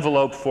an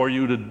envelope for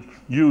you to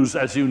use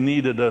as you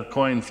needed a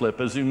coin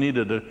flip, as you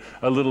needed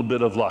a little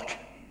bit of luck.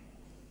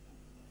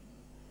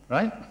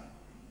 Right?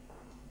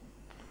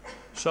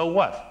 So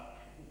what?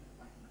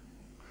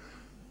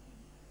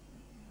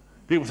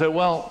 People say,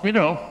 well,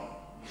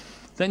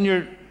 then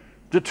you're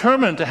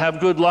determined to have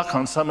good luck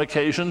on some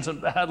occasions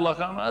and bad luck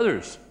on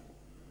others.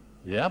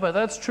 Yeah, but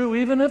that's true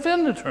even if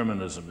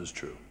indeterminism is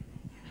true.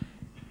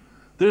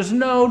 There's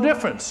no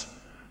difference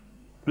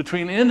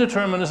between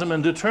indeterminism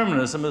and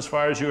determinism as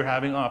far as you're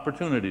having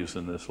opportunities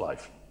in this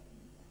life.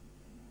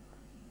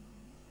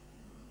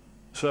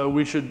 So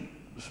we should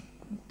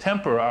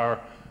temper our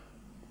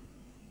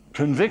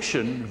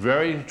conviction,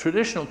 very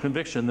traditional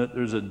conviction, that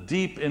there's a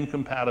deep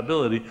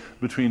incompatibility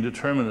between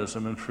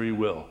determinism and free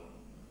will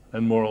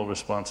and moral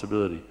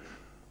responsibility.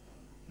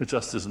 It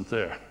just isn't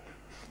there.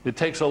 It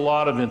takes a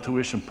lot of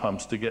intuition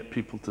pumps to get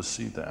people to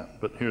see that,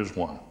 but here's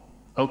one.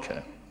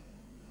 Okay.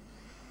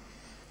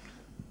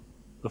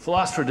 The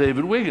philosopher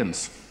David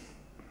Wiggins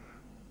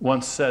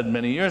once said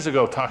many years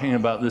ago, talking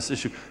about this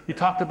issue, he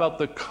talked about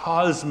the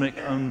cosmic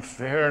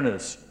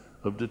unfairness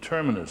of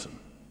determinism.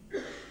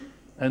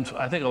 And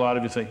I think a lot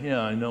of you think,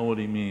 yeah, I know what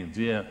he means.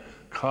 Yeah,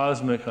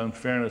 cosmic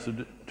unfairness of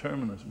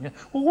determinism. Yeah.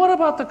 Well, what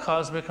about the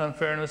cosmic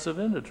unfairness of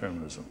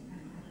indeterminism?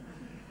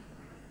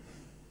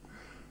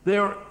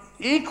 They're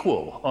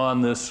equal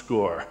on this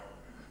score.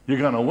 You're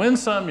going to win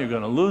some, you're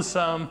going to lose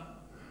some.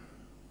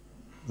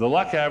 The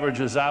luck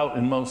averages out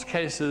in most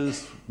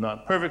cases,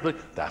 not perfectly.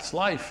 That's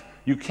life.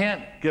 You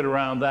can't get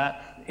around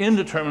that.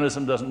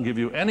 Indeterminism doesn't give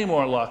you any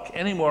more luck,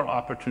 any more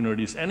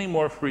opportunities, any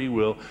more free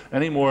will,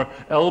 any more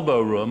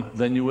elbow room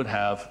than you would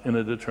have in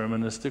a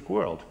deterministic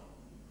world.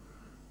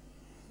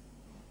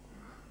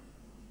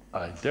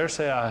 I dare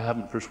say I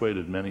haven't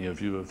persuaded many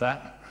of you of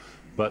that,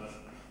 but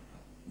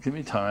give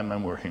me time,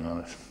 I'm working on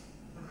it.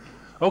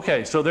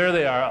 Okay, so there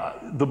they are.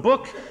 The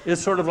book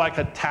is sort of like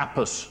a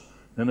tapas,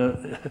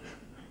 and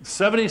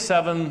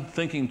 77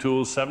 thinking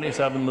tools,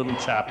 77 little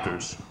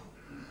chapters.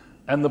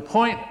 And the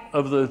point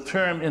of the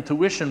term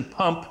intuition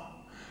pump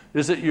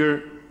is that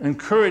you're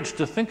encouraged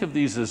to think of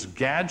these as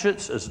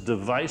gadgets, as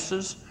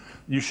devices.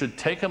 You should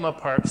take them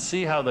apart,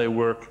 see how they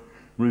work,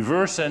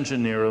 reverse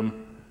engineer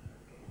them,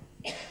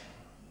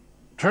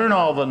 turn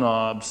all the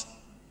knobs,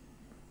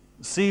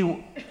 see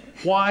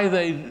why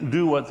they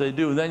do what they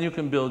do, then you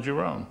can build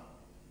your own.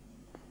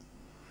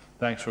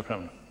 Thanks for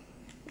coming.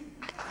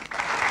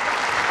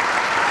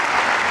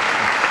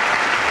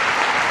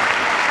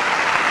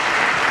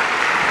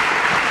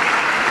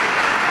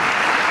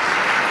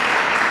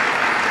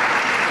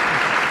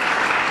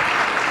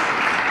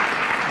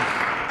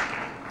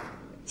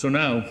 So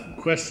now,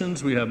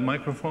 questions? We have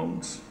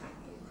microphones.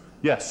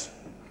 Yes?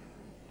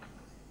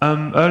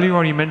 Earlier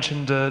on you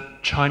mentioned a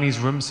Chinese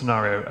room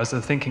scenario as a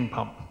thinking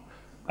pump,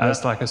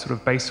 as like a sort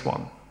of base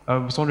one. I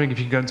was wondering if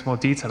you could go into more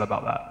detail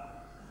about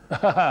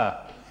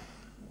that.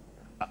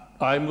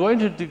 I'm going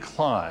to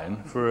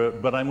decline,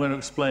 but I'm going to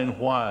explain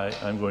why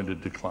I'm going to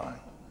decline.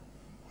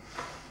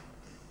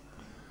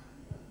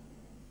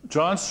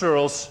 John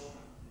Searle's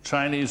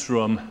Chinese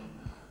room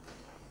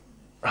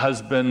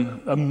has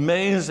been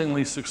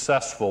amazingly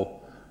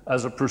successful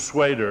as a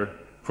persuader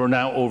for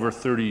now over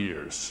 30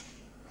 years.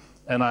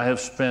 And I have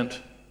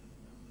spent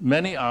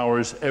many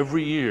hours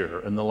every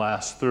year in the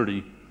last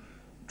 30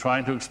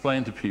 trying to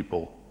explain to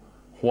people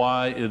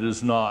why it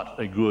is not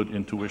a good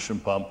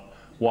intuition pump,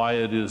 why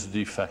it is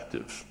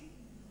defective.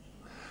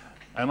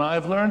 And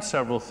I've learned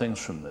several things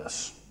from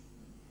this.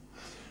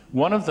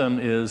 One of them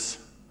is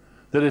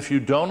that if you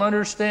don't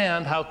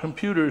understand how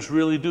computers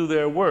really do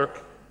their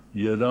work,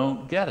 you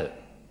don't get it.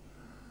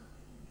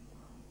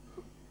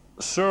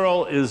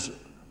 Searle is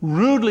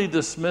rudely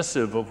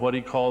dismissive of what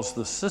he calls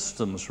the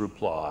systems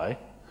reply,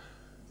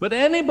 but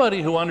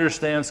anybody who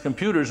understands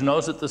computers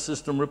knows that the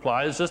system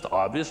reply is just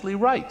obviously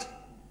right.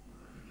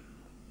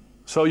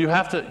 So you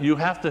have to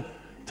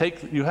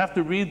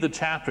read the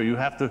chapter, you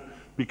have to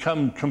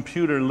become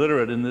computer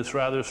literate in this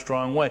rather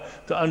strong way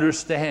to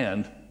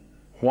understand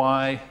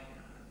why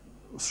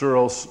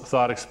Searle's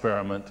thought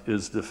experiment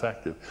is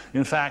defective.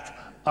 In fact,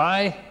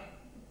 I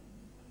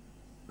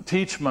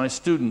teach my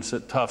students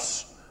at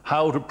Tufts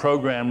how to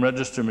program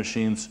register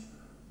machines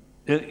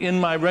in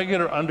my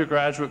regular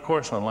undergraduate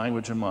course on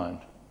language and mind.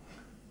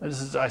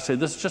 I say,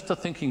 this is just a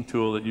thinking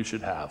tool that you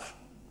should have.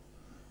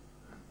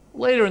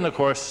 Later in the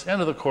course,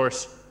 end of the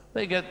course,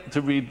 they get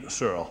to read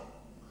Searle.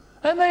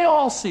 And they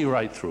all see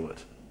right through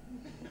it.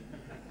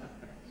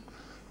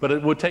 But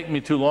it would take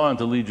me too long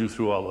to lead you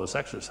through all those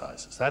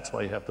exercises. That's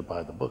why you have to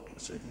buy the book, you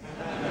see.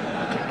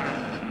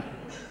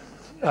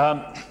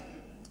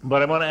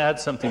 But I want to add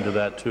something to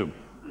that, too.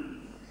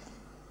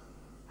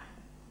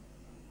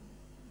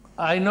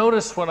 I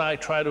notice when I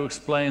try to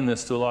explain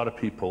this to a lot of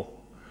people,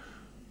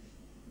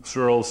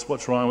 Searle's,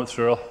 what's wrong with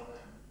Searle?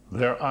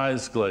 Their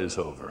eyes glaze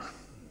over.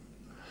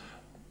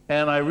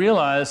 And I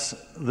realize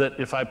that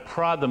if I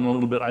prod them a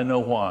little bit, I know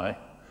why.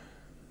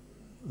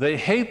 They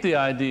hate the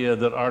idea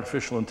that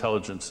artificial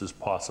intelligence is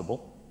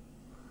possible.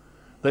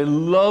 They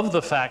love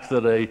the fact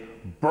that a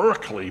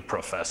Berkeley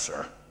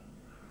professor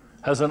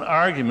has an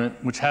argument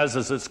which has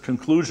as its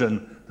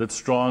conclusion that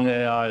strong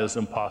AI is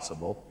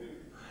impossible.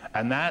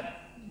 And that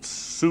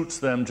suits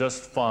them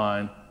just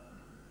fine.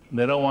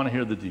 They don't want to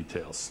hear the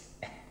details.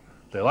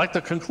 They like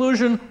the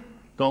conclusion,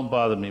 don't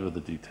bother me with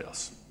the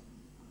details.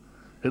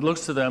 It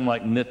looks to them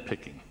like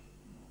nitpicking.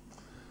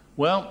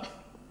 Well,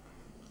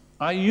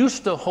 I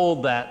used to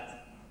hold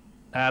that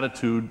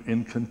attitude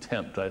in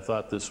contempt. I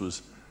thought this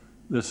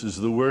is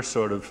the worst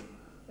sort of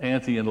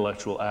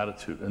anti-intellectual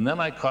attitude. And then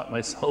I caught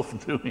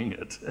myself doing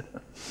it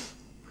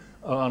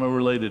on a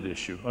related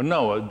issue. Or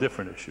no, a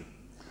different issue.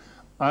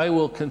 I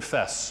will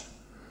confess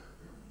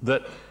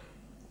that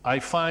I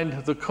find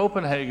the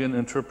Copenhagen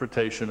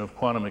interpretation of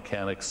quantum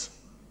mechanics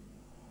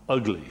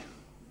ugly,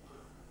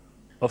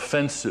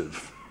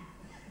 offensive.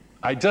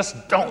 I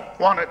just don't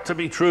want it to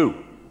be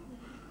true,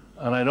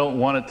 and I don't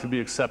want it to be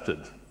accepted.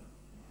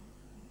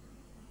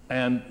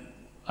 And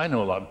I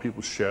know a lot of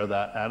people share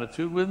that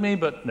attitude with me,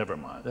 but never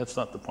mind, that's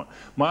not the point.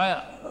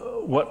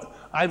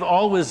 I've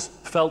always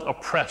felt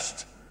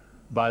oppressed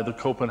by the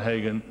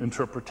Copenhagen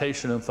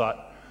interpretation and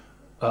thought,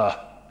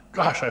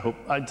 gosh,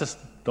 I just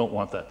don't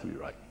want that to be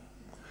right.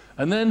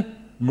 And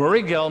then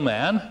Murray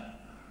Gell-Mann,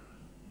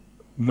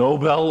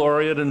 Nobel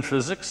laureate in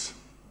physics,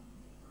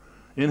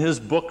 in his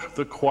book,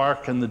 The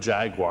Quark and the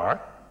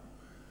Jaguar,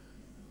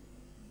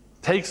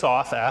 takes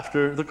off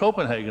after the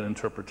Copenhagen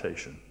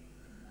interpretation.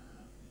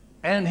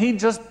 And he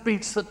just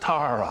beats the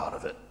tar out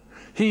of it.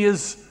 He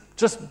is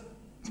just,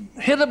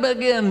 hit him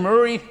again,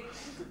 Murray.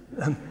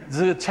 There's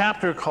a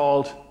chapter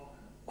called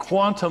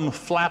Quantum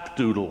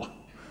Flapdoodle.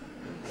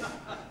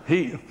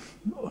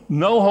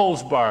 No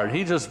holds barred.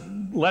 He just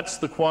lets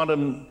the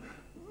quantum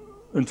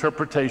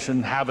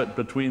interpretation have it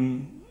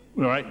between,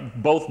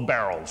 right, both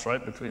barrels,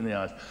 right, between the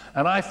eyes.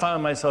 And I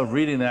found myself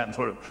reading that and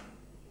sort of,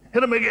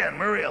 hit him again,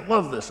 Murray, I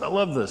love this, I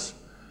love this.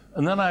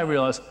 And then I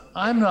realized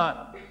I'm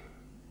not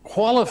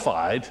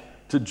qualified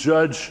to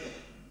judge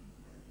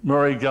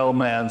Murray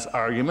Gell-Mann's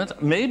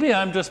argument. Maybe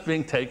I'm just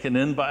being taken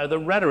in by the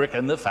rhetoric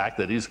and the fact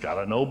that he's got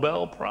a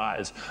Nobel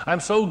Prize. I'm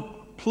so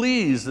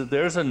pleased that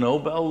there's a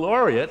Nobel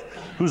laureate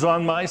who's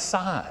on my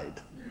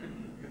side.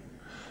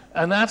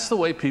 And that's the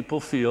way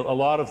people feel, a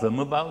lot of them,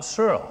 about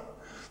Searle.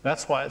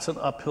 That's why it's an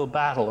uphill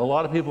battle. A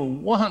lot of people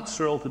want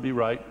Searle to be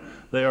right.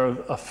 They are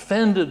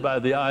offended by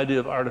the idea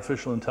of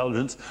artificial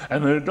intelligence,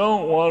 and they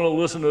don't want to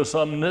listen to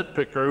some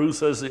nitpicker who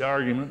says the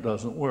argument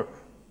doesn't work.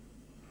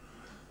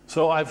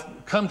 So I've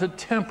come to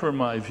temper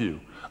my view.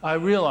 I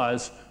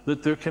realize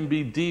that there can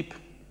be deep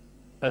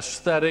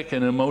aesthetic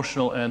and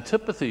emotional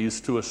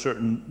antipathies to a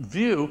certain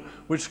view,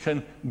 which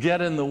can get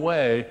in the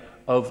way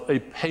of a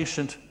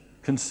patient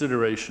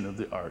consideration of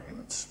the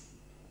arguments.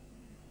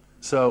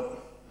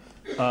 So,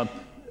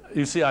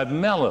 you see, I've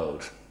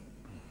mellowed,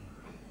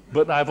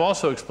 but I've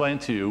also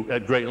explained to you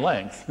at great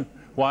length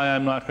why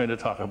I'm not going to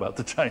talk about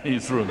the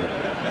Chinese room.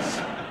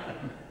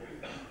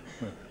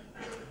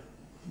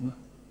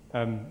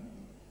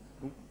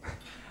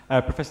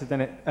 Professor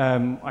Dennett,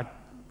 I'm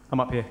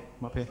up here.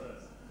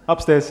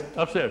 Upstairs.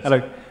 Upstairs.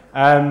 Hello.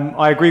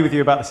 I agree with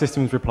you about the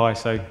systems reply,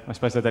 so I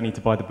suppose I don't need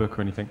to buy the book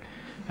or anything.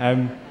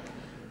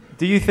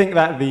 Do you think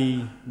that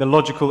the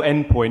logical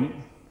endpoint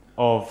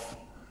of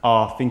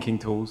our thinking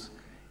tools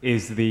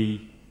is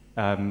the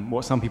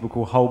what some people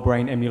call whole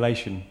brain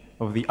emulation,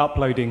 of the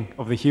uploading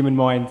of the human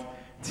mind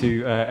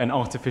to an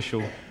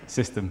artificial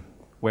system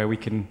where we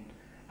can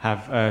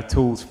have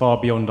tools far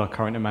beyond our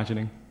current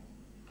imagining?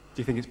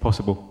 Do you think it's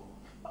possible?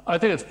 I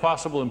think it's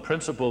possible in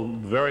principle,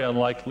 very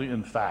unlikely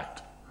in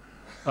fact.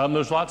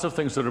 There's lots of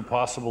things that are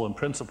possible in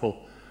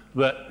principle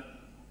that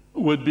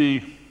would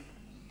be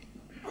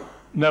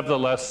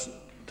nevertheless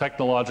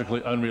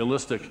technologically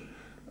unrealistic.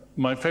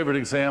 My favorite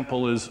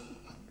example is,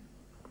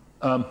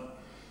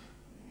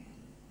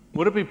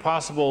 would it be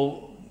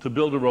possible to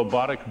build a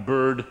robotic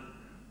bird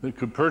that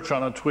could perch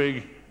on a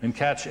twig and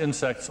catch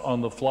insects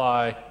on the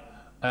fly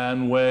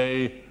and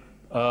weigh,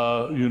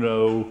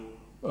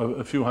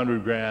 a few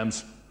hundred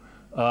grams?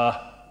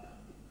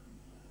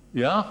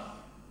 Yeah?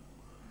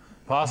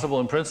 Possible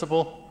in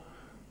principle?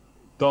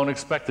 Don't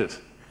expect it.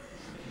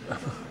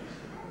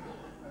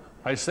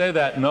 I say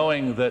that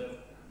knowing that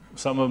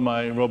some of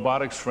my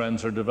robotics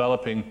friends are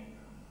developing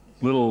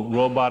little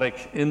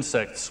robotic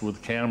insects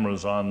with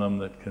cameras on them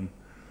that can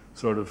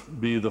sort of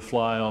be the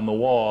fly on the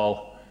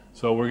wall.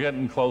 So we're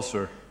getting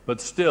closer.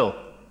 But still,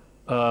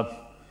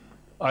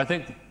 I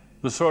think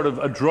the sort of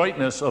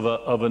adroitness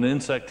of an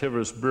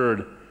insectivorous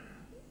bird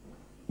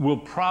will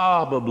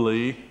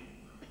probably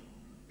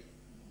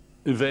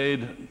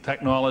evade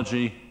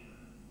technology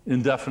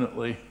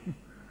indefinitely.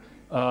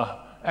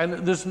 And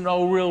there's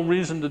no real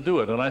reason to do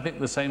it. And I think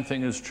the same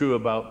thing is true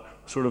about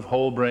sort of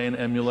whole brain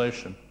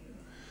emulation.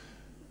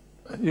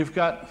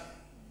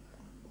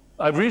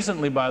 I've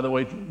recently, by the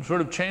way,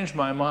 sort of changed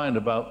my mind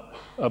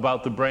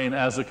about the brain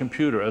as a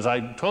computer. As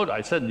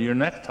I said to your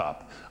neck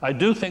top, I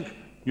do think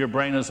your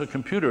brain is a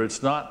computer.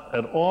 It's not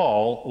at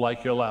all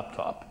like your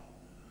laptop.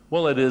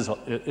 Well, it is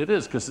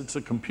because it's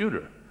a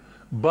computer.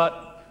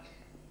 But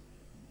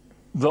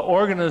the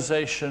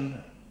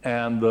organization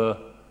and the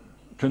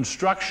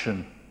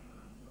construction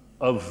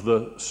of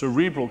the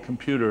cerebral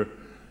computer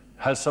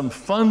has some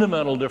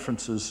fundamental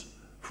differences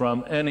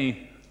from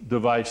any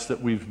device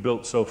that we've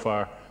built so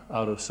far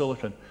out of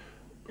silicon.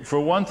 For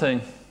one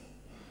thing,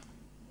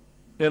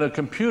 in a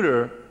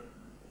computer,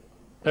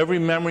 every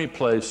memory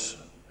place,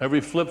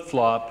 every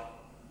flip-flop,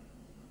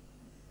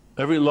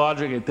 every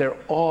logic gate, they're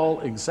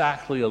all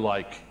exactly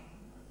alike,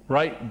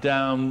 right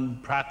down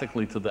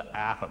practically to the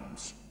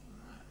atoms.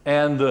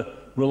 And the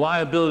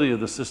reliability of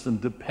the system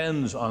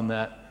depends on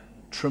that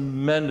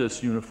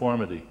tremendous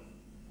uniformity.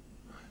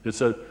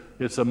 It's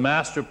a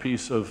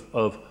masterpiece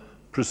of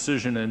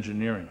precision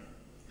engineering.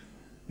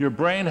 Your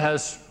brain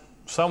has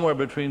somewhere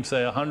between,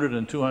 say, 100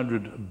 and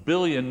 200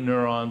 billion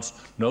neurons.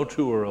 No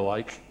two are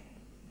alike.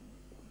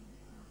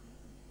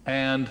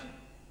 And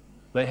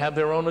they have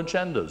their own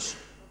agendas.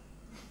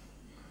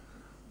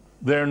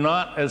 They're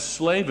not as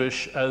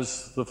slavish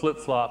as the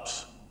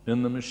flip-flops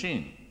in the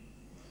machine.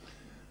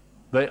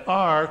 They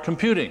are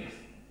computing.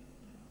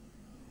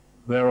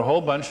 They're a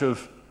whole bunch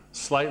of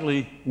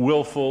slightly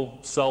willful,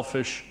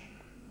 selfish,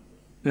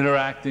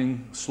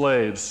 interacting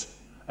slaves,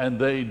 and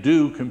they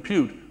do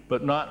compute,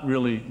 but not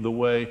really the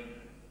way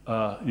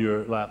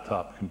your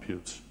laptop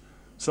computes.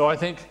 So I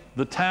think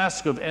the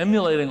task of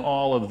emulating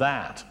all of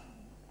that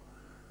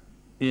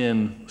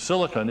in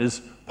silicon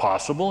is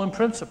possible in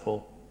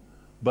principle,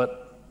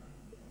 but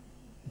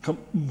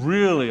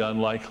really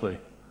unlikely.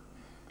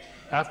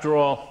 After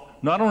all,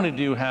 not only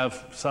do you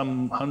have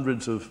some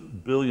hundreds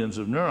of billions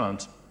of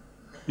neurons,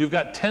 you've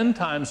got 10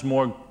 times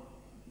more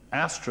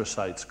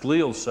astrocytes,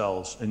 glial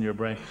cells in your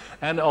brain.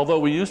 And although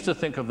we used to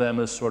think of them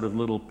as sort of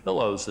little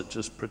pillows that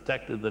just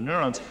protected the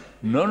neurons,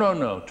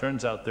 no,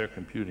 turns out they're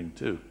computing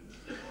too.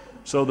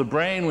 So the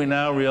brain, we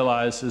now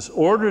realize, is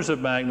orders of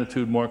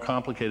magnitude more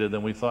complicated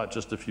than we thought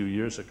just a few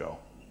years ago.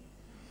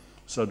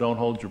 So don't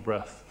hold your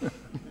breath.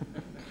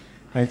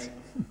 Thanks.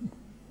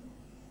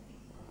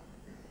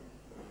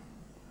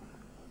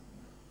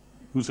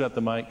 Who's got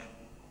the mic?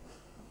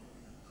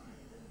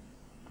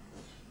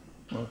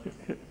 Okay.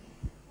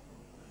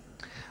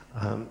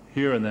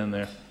 Here and then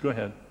there. Go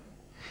ahead.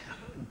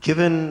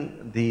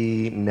 Given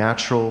the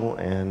natural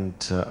and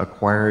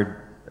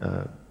acquired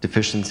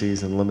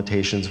deficiencies and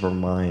limitations of our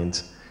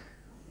minds,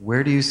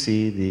 where do you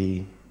see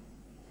the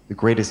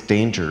greatest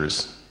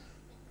dangers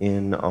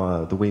in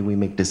the way we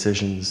make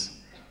decisions,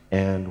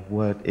 and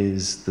what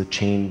is the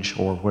change,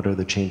 or what are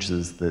the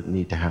changes that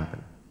need to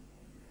happen?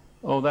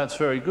 Oh, that's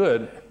very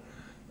good.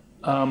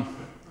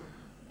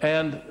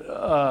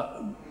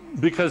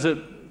 Because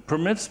it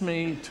permits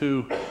me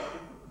to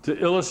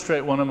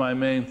illustrate one of my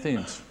main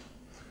themes.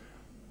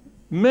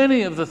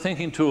 Many of the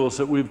thinking tools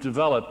that we've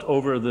developed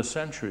over the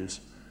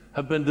centuries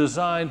have been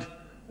designed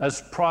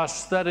as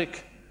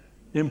prosthetic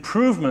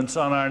improvements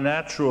on our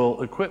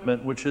natural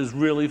equipment, which is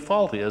really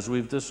faulty, as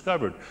we've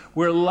discovered.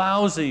 We're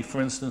lousy,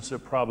 for instance,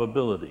 at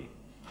probability,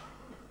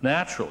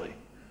 naturally.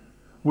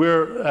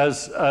 We're,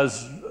 as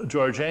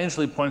George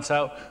Ainsley points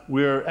out,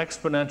 we're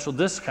exponential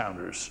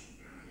discounters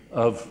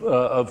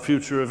of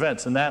future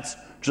events, and that's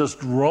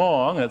just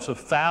wrong. It's a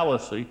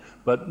fallacy,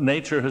 but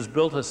nature has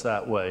built us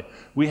that way.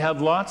 We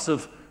have lots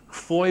of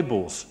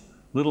foibles,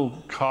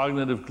 little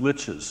cognitive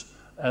glitches,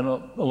 and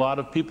a lot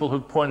of people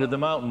have pointed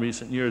them out in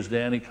recent years.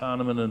 Danny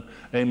Kahneman and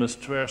Amos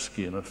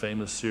Tversky in a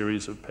famous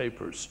series of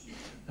papers.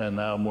 And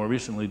now, more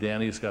recently,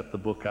 Danny's got the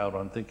book out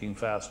on thinking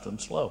fast and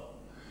slow.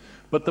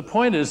 But the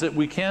point is that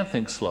we can't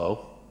think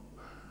slow.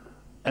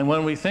 And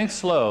when we think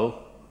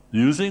slow,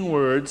 using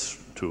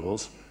words,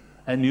 tools,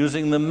 and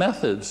using the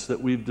methods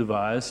that we've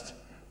devised,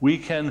 we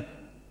can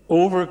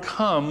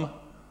overcome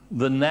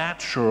the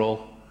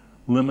natural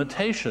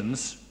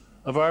limitations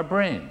of our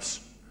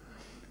brains.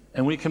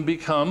 And we can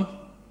become,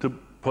 to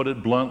put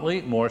it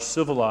bluntly, more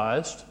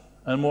civilized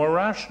and more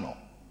rational.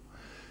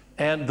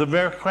 And the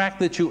very fact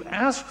that you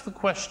ask the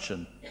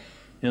question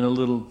in a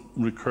little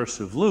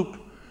recursive loop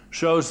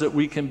shows that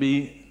we can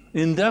be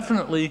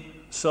indefinitely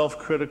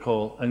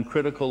self-critical and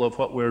critical of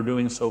what we're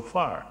doing so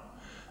far.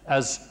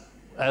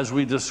 As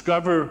we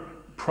discover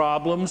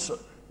problems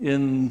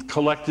in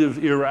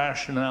collective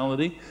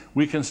irrationality,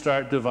 we can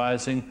start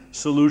devising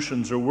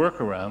solutions or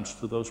workarounds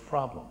to those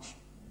problems.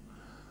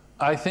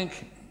 I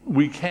think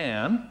we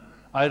can.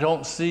 I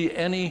don't see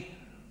anything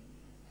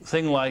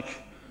like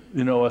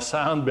you know, a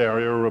sound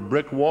barrier or a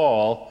brick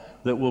wall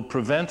that will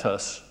prevent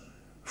us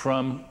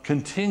from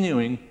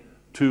continuing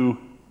to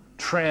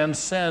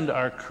transcend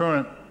our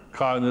current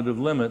cognitive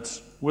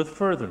limits with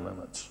further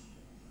limits.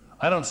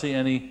 I don't see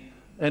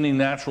any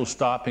natural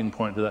stopping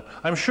point to that.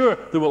 I'm sure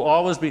there will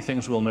always be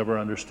things we'll never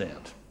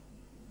understand.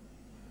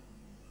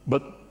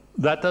 But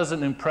that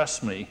doesn't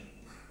impress me,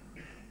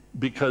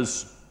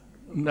 because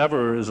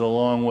never is a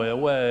long way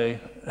away.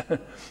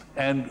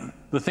 And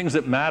the things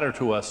that matter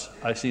to us,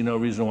 I see no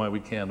reason why we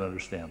can't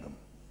understand them.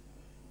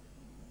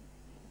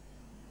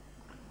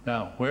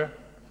 Now, where?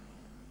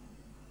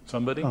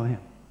 Somebody? Oh, yeah.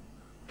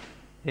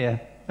 Yeah,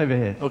 over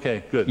here.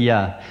 Okay, good.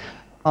 Yeah.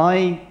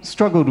 I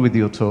struggled with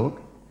your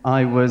talk.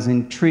 I was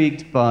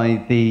intrigued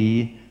by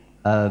the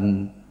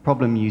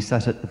problem you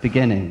set at the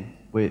beginning,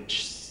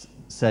 which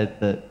said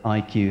that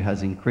IQ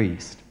has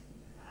increased.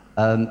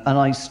 And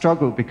I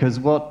struggled because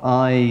what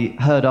I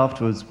heard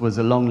afterwards was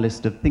a long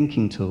list of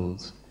thinking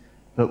tools,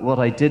 but what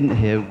I didn't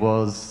hear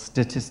was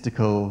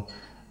statistical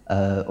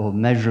or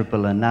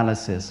measurable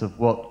analysis of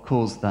what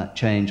caused that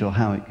change or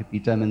how it could be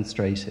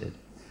demonstrated.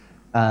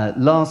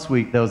 Last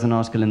week there was an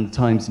article in the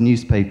Times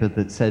newspaper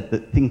that said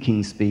that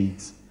thinking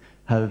speeds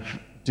have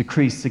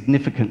decreased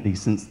significantly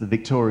since the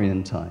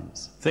Victorian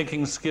times.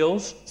 Thinking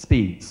skills?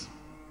 Speeds.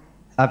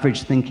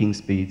 Average thinking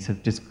speeds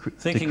have decreased.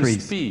 Thinking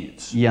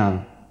speeds?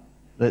 Yeah.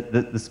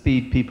 The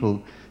speed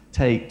people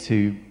take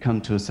to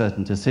come to a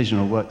certain decision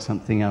or work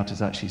something out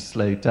is actually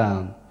slowed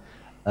down.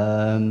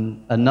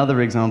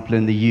 Another example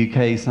in the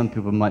UK, some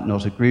people might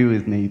not agree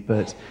with me,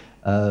 but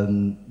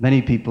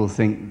many people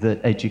think that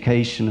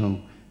educational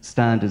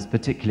standards,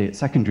 particularly at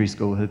secondary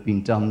school, have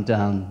been dumbed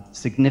down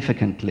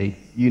significantly.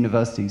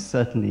 Universities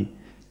certainly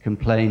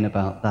complain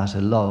about that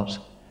a lot.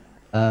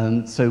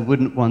 So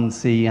wouldn't one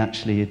see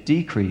actually a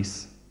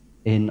decrease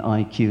in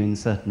IQ in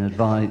certain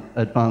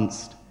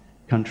advanced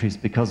countries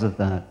because of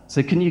that?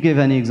 So can you give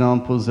any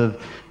examples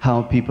of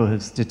how people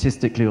have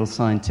statistically or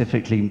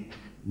scientifically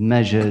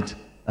measured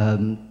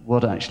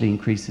what actually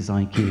increases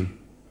IQ?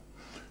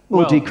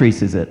 Or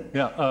decreases it?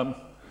 Yeah.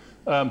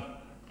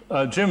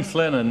 Jim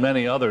Flynn and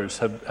many others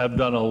have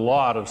done a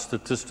lot of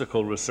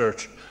statistical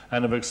research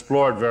and have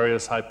explored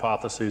various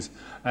hypotheses.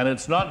 And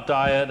it's not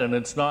diet, and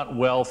it's not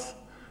wealth,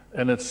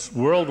 and it's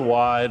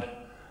worldwide.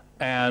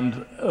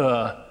 And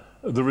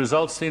the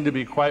results seem to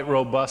be quite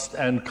robust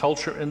and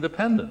culture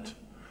independent.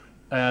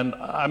 And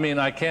I mean,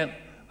 I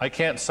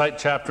can't cite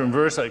chapter and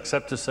verse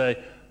except to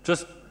say,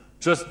 just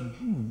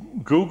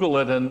Google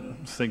it,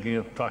 and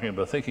talking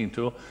about thinking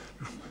tool,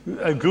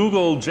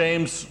 Google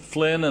James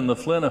Flynn and the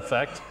Flynn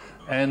effect,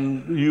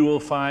 and you will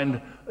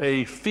find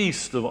a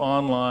feast of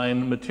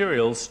online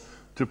materials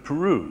to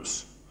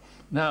peruse.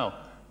 Now,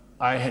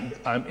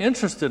 I'm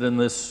interested in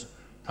this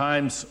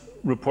Times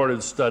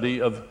reported study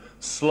of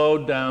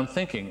slowed down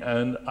thinking,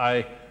 and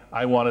I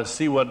want to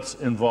see what's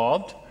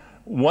involved.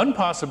 One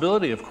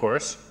possibility, of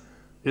course,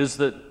 is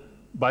that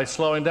by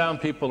slowing down,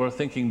 people are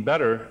thinking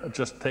better,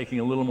 just taking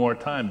a little more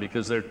time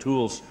because their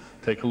tools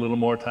take a little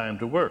more time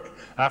to work.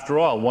 After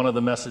all, one of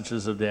the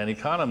messages of Danny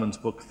Kahneman's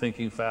book,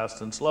 Thinking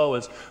Fast and Slow,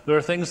 is there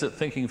are things that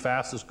thinking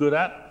fast is good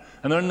at,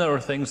 and then there are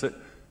things that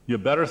you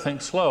better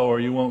think slow or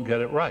you won't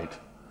get it right.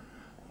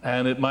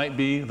 And it might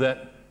be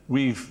that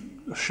we've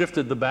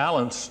shifted the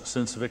balance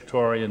since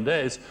Victorian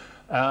days,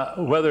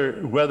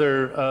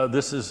 whether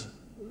this is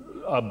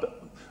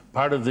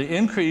part of the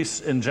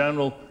increase in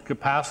general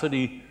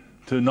capacity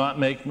to not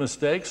make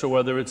mistakes, or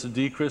whether it's a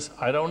decrease,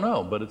 I don't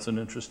know, but it's an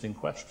interesting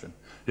question.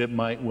 It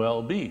might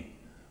well be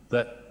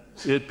that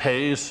it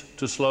pays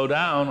to slow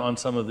down on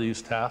some of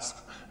these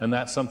tasks, and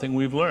that's something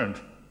we've learned.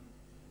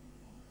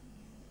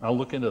 I'll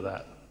look into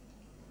that.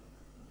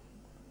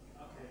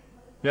 Okay.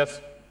 Yes?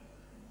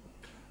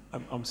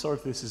 I'm sorry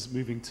if this is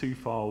moving too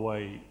far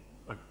away.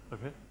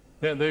 Okay.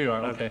 Yeah, there you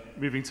are. Okay.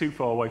 Moving too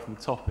far away from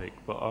the topic,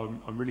 but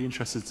I'm really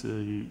interested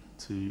to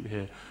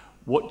hear.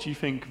 What do you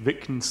think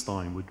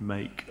Wittgenstein would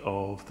make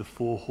of the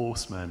 4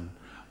 horsemen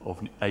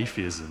of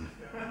atheism?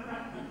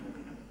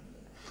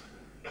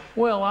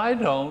 Well, I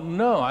don't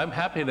know. I'm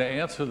happy to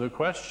answer the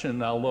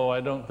question, although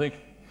I don't think...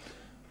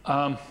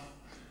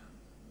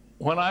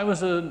 when I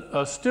was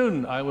a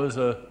student, I was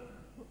a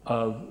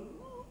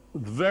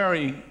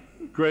very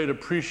great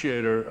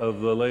appreciator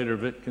of the later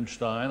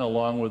Wittgenstein,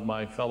 along with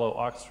my fellow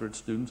Oxford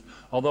students,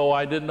 although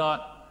I did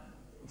not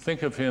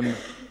think of him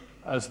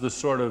as the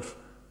sort of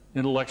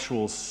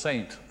intellectual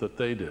saint that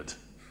they did.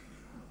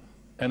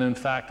 And in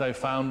fact, I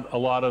found a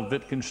lot of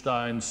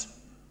Wittgenstein's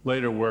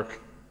later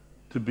work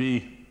to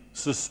be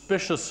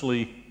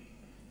suspiciously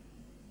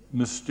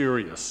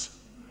mysterious.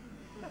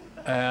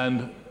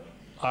 And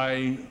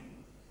I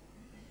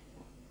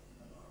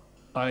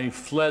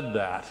fled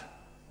that.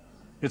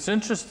 It's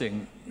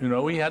interesting, you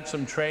know, we had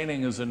some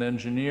training as an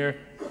engineer,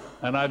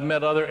 and I've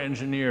met other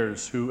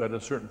engineers who at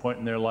a certain point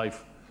in their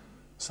life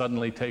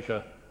suddenly take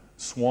a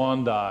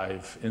swan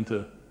dive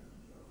into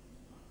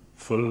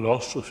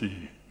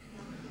philosophy,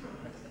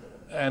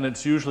 and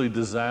it's usually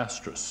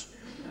disastrous.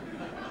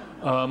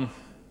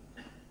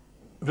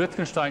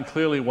 Wittgenstein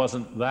clearly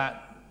wasn't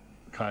that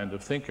kind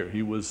of thinker.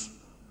 He was,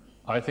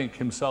 I think,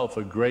 himself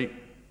a great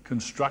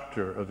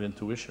constructor of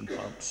intuition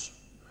pumps.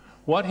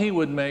 What he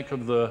would make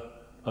of the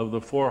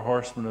four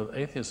horsemen of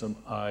atheism,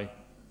 I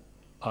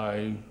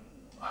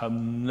have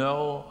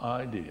no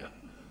idea.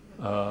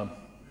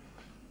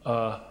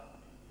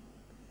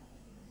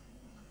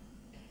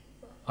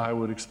 I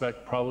would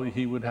expect probably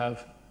he would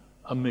have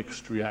a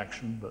mixed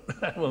reaction, but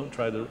I won't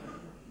try to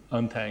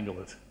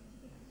untangle it.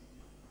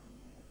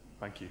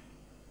 Thank you.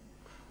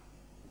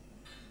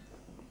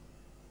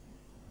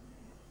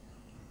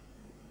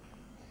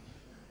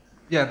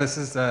 Yeah, this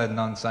is a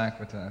non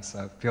sequitur,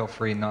 so feel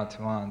free not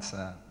to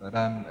answer. But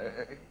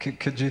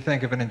could you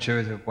think of an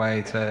intuitive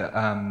way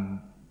to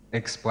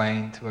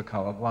explain to a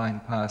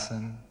colorblind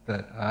person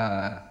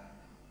that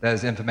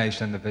there's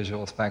information in the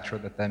visual spectra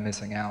that they're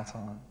missing out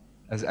on,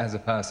 as a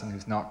person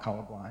who's not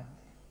colorblind?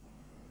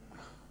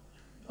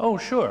 Oh,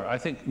 sure. I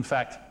think, in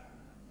fact,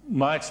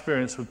 my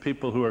experience with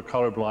people who are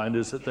colorblind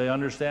is that they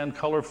understand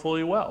color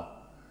fully well.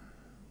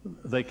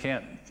 They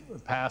can't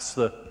pass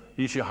the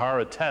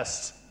Ishihara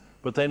tests,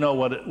 but they know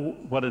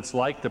what it's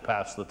like to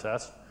pass the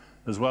test,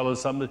 as well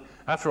as somebody.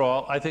 After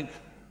all, I think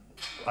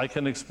I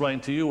can explain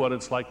to you what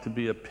it's like to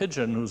be a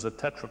pigeon who's a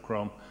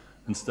tetrachrome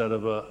instead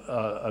of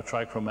a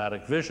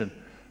trichromatic vision.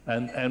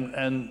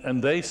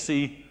 And they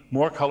see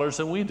more colors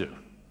than we do.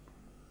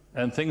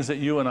 And things that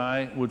you and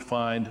I would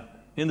find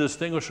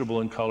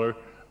indistinguishable in color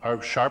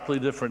are sharply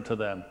different to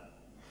them.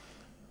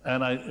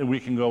 And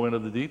we can go into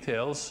the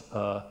details.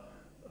 I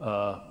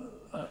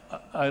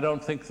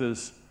don't think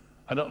it's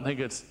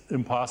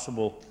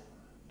impossible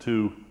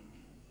to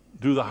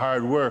do the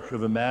hard work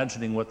of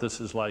imagining what this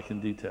is like in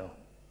detail.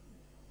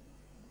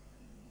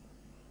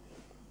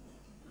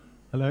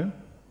 Hello?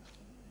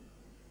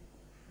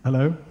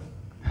 Hello?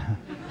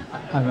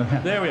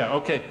 There we are.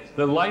 Okay.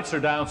 The lights are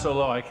down so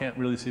low I can't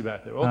really see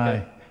back there. Okay.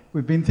 Hi.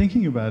 We've been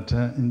thinking about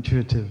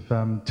intuitive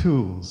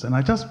tools, and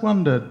I just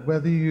wondered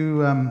whether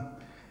you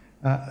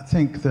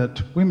think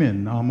that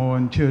women are more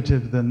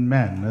intuitive than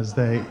men, as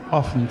they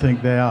often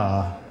think they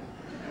are.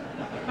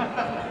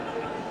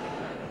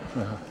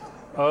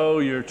 Oh,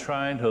 you're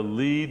trying to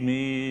lead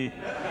me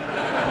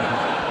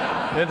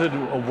into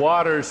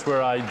waters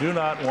where I do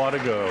not want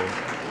to go.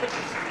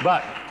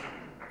 But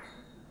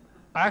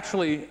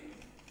actually,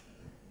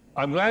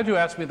 I'm glad you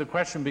asked me the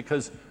question,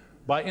 because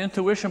by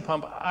intuition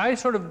pump, I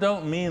sort of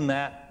don't mean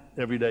that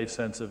everyday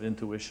sense of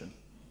intuition.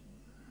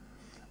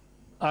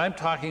 I'm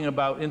talking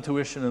about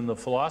intuition in the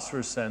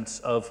philosopher's sense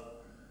of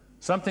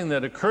something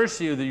that occurs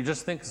to you that you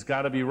just think has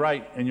got to be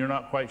right and you're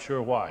not quite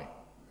sure why.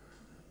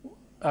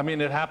 I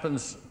mean, it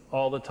happens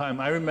all the time.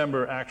 I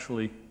remember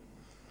actually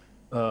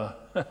the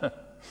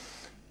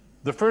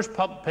first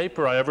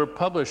paper I ever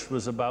published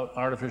was about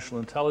artificial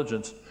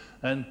intelligence,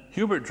 and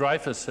Hubert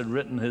Dreyfus had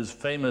written his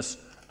famous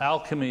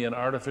Alchemy and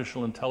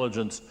Artificial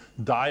Intelligence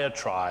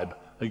diatribe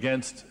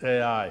against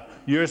AI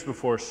years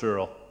before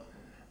Searle.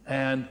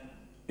 And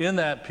in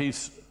that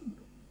piece,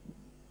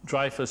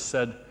 Dreyfus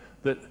said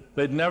that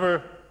they'd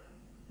never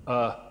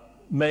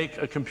make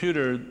a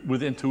computer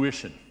with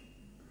intuition,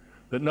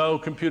 that no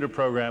computer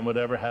program would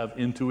ever have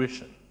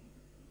intuition.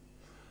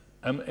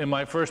 And in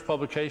my first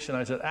publication,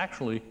 I said,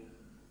 actually,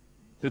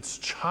 it's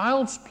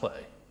child's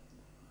play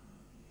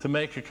to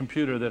make a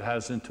computer that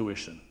has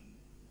intuition.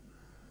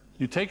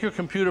 You take your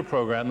computer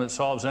program that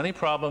solves any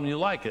problem you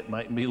like. It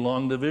might be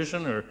long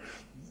division or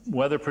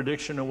weather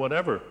prediction or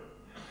whatever.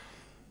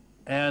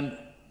 And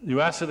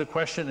you ask it a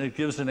question, it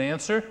gives an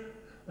answer,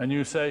 and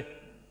you say,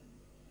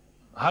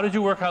 how did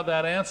you work out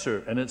that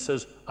answer? And it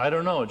says, I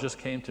don't know, it just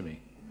came to me.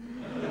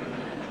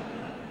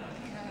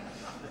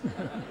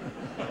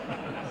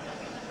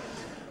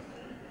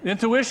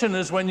 Intuition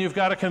is when you've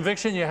got a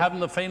conviction, you haven't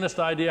the faintest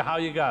idea how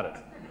you got it.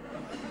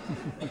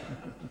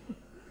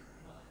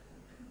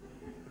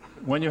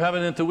 When you have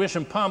an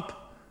intuition pump,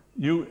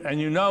 you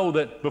know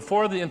that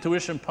before the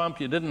intuition pump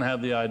you didn't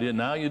have the idea,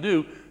 now you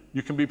do,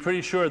 you can be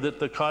pretty sure that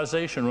the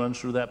causation runs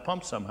through that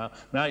pump somehow.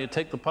 Now you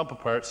take the pump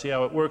apart, see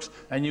how it works,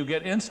 and you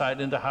get insight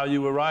into how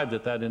you arrived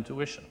at that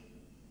intuition.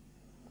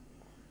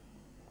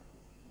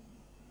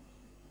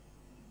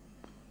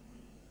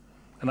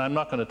 And I'm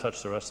not going to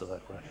touch the rest of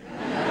that question.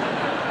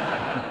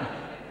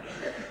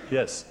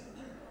 Yes?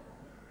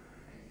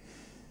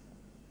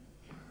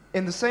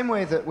 In the same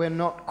way that we're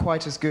not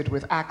quite as good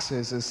with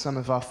axes as some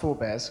of our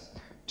forebears,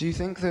 do you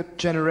think that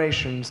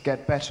generations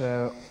get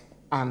better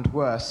and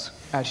worse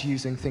at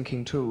using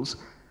thinking tools?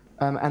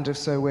 And if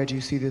so, where do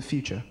you see the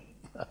future?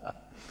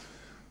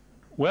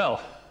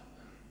 Well,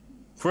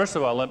 first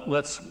of all,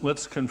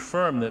 let's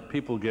confirm that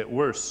people get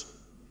worse.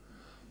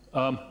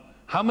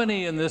 How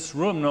many in this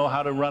room know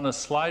how to run a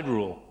slide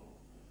rule?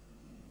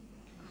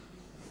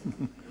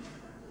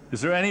 Is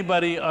there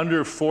anybody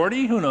under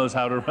 40 who knows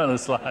how to run a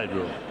slide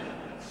rule?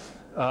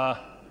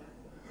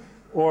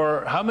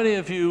 Or how many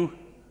of you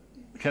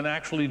can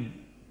actually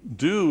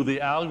do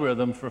the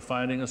algorithm for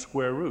finding a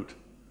square root?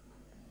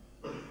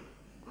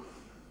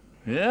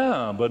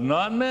 Yeah, but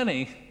not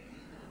many.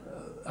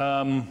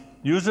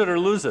 Use it or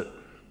lose it.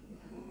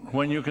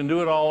 when you can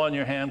do it all on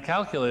your hand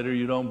calculator,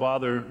 you don't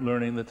bother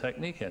learning the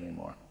technique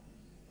anymore.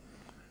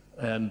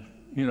 And,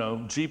 you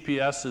know,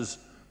 GPS is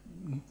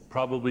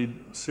probably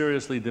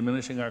seriously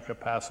diminishing our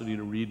capacity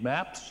to read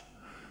maps.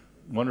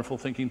 Wonderful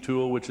thinking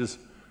tool, which is,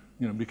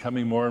 you know,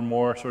 becoming more and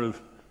more sort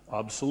of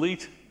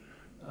obsolete,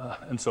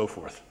 and so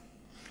forth.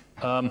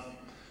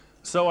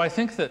 So I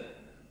think that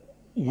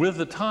with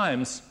the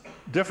times,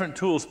 different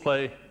tools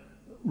play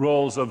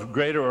roles of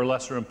greater or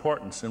lesser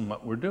importance in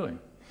what we're doing.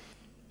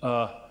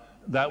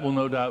 That will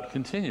no doubt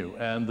continue,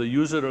 and the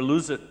use it or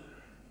lose it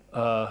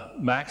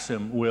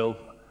maxim will,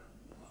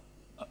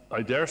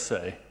 I dare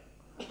say,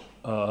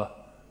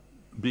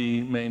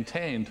 be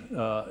maintained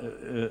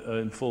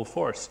in full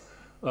force.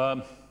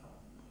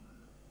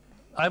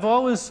 I've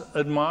always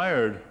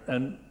admired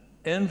and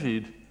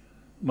envied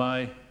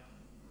my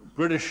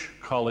British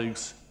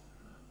colleagues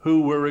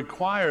who were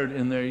required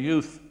in their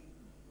youth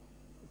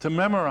to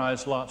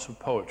memorize lots of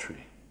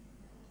poetry.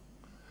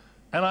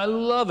 And I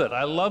love it.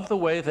 I love the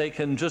way they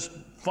can just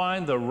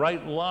find the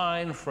right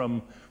line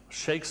from a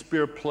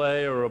Shakespeare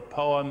play or a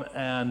poem,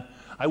 and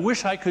I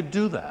wish I could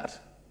do that.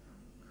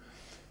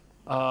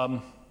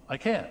 I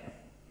can't.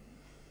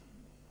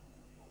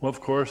 Well, of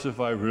course, if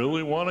I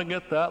really want to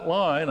get that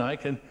line, I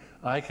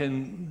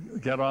can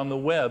get on the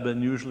web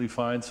and usually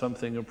find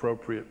something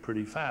appropriate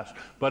pretty fast.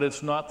 But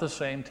it's not the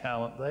same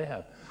talent they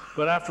have.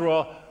 But after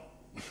all,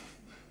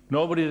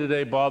 nobody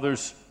today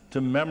bothers to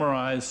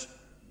memorize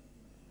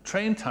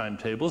train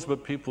timetables,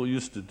 but people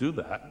used to do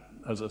that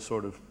as a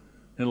sort of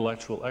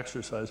intellectual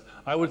exercise.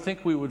 I would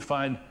think we would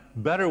find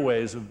better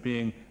ways of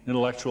being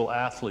intellectual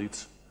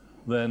athletes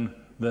than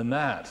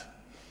that.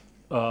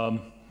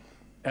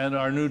 And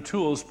our new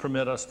tools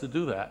permit us to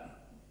do that.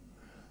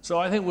 So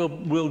I think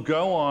we'll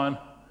go on.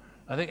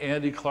 I think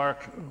Andy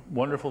Clark,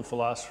 wonderful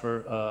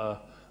philosopher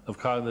of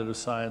cognitive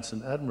science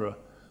in Edinburgh,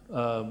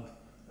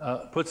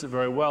 puts it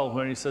very well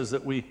when he says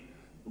that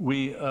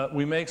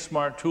we make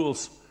smart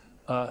tools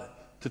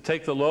to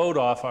take the load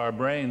off our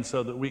brain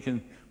so that we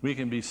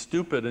can be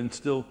stupid and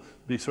still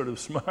be sort of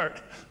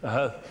smart,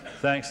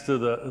 thanks to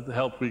the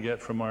help we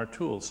get from our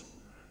tools.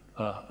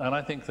 And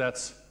I think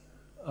that's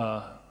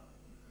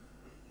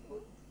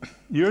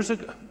years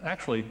ago.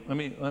 Actually, let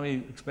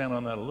me expand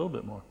on that a little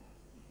bit more.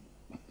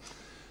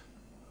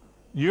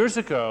 Years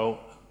ago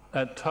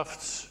at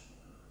Tufts,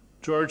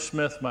 George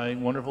Smith, my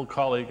wonderful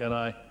colleague, and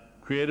I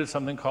created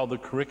something called the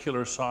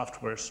Curricular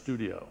Software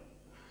Studio.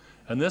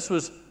 And this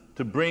was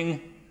to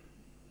bring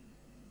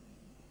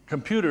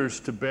computers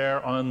to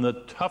bear on the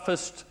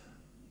toughest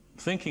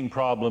thinking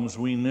problems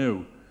we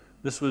knew.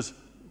 This was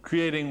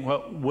creating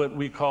what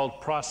we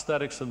called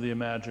prosthetics of the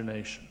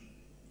imagination.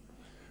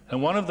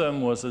 And one of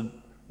them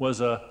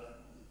was a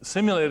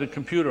simulated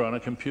computer on a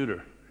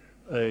computer,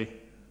 a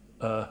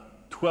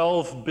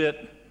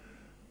 12-bit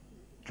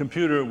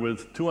computer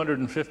with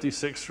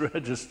 256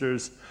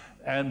 registers,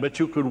 but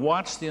you could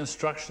watch the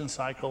instruction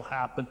cycle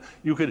happen.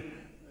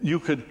 You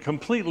could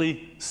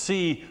completely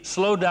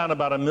slow down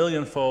about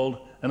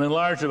 1,000,000-fold and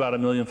enlarge about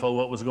 1,000,000-fold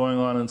what was going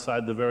on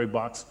inside the very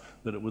box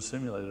that it was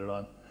simulated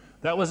on.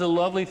 That was a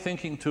lovely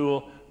thinking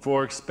tool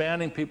for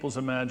expanding people's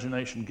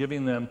imagination,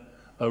 giving them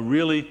a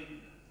really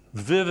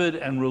vivid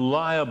and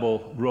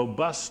reliable,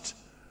 robust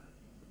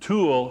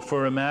tool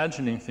for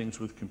imagining things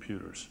with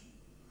computers.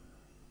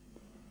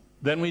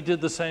 Then we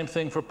did the same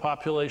thing for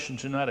population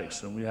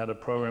genetics, and we had a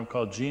program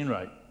called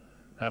GeneWright,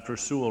 after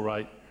Sewell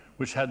Wright,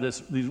 which had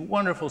these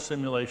wonderful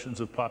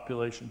simulations of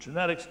population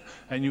genetics,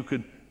 and you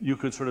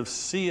could sort of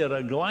see at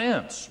a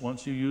glance,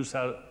 once you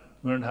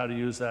learned how to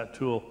use that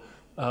tool,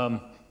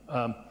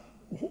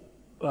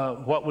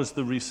 what was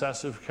the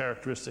recessive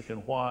characteristic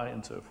and why,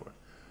 and so forth.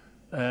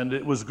 And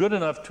it was good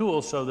enough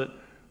tool so that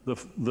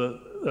the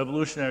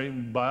evolutionary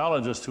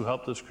biologist who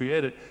helped us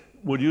create it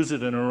would use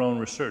it in her own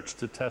research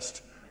to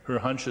test her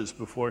hunches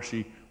before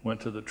she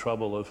went to the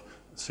trouble of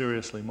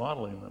seriously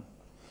modeling them.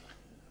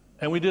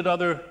 And we did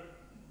other,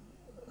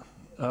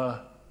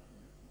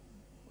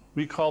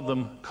 we called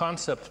them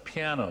concept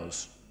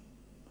pianos.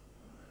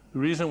 The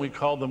reason we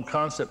called them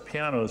concept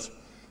pianos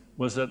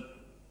was that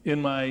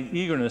in my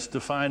eagerness to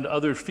find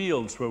other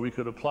fields where we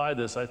could apply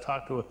this, I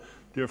talked to a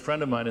dear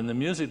friend of mine in the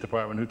music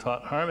department who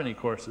taught harmony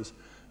courses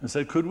and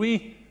said, could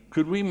we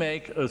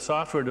make a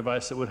software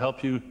device that would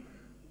help you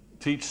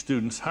teach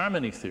students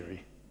harmony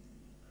theory?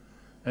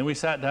 And we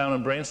sat down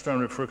and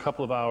brainstormed it for a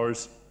couple of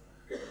hours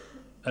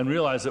and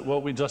realized that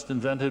what we just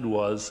invented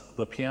was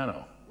the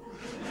piano.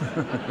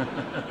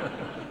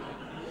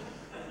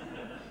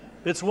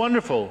 It's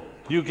wonderful.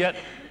 You get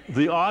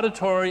the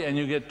auditory and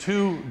you get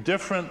two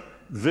different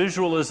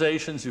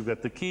visualizations. You've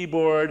got the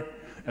keyboard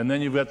and then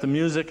you've got the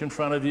music in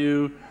front of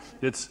you.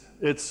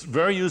 It's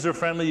very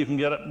user-friendly. You can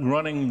get it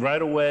running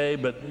right away,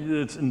 but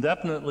it's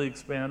indefinitely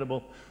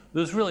expandable.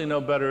 There's really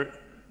no better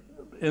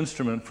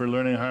instrument for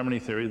learning harmony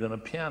theory than a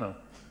piano.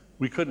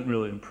 We couldn't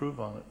really improve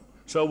on it.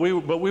 So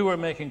we were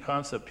making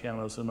concept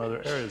pianos in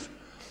other areas.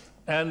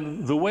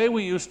 And the way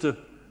we used to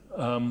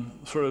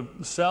sort of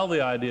sell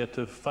the idea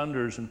to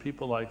funders and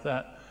people like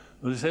that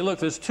was to say, look,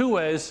 there's two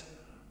ways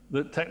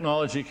that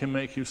technology can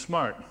make you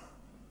smart.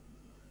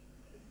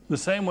 The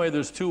same way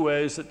there's two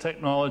ways that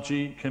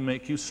technology can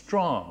make you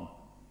strong.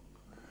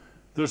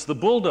 There's the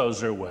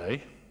bulldozer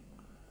way.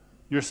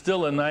 You're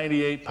still a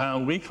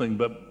 98-pound weakling,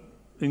 but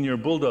in your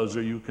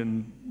bulldozer you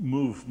can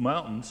move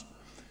mountains.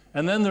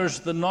 And then there's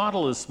the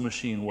Nautilus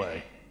machine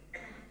way.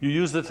 You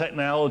use the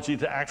technology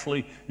to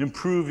actually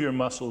improve your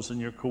muscles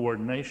and your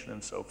coordination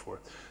and so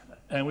forth.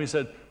 And we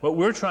said, what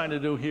we're trying to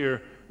do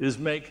here is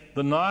make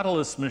the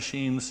Nautilus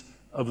machines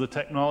of the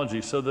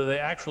technology so that they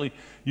actually,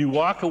 you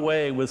walk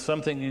away with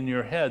something in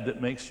your head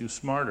that makes you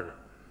smarter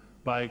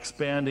by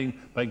expanding,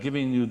 by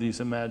giving you these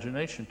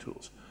imagination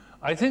tools.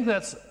 I think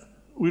that's,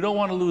 we don't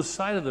want to lose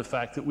sight of the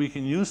fact that we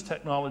can use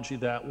technology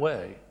that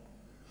way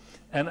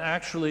and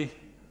actually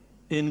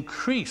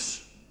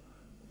increase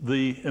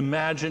the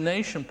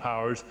imagination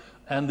powers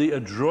and the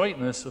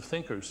adroitness of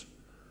thinkers.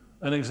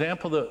 An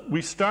example that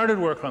we started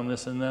work on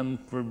this and then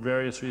for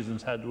various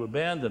reasons had to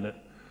abandon it,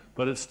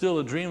 but it's still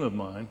a dream of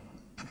mine.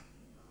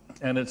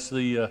 And it's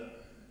the,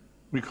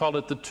 we called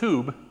it the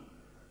TUBE,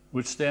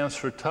 which stands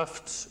for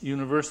Tufts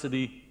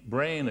University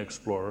Brain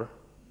Explorer.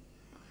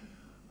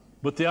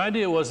 But the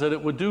idea was that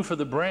it would do for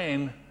the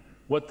brain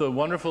what the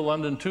wonderful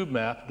London Tube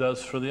map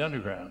does for the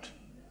underground.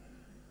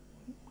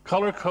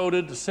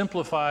 Color-coded,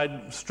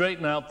 simplified,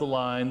 straighten out the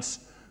lines,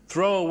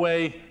 throw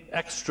away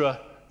extra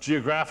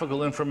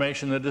geographical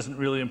information that isn't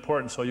really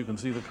important so you can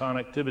see the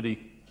connectivity.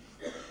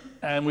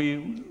 And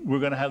we're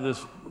going to have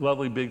this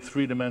lovely big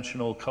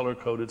three-dimensional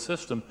color-coded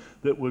system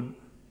that would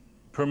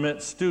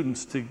permit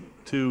students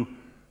to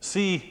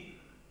see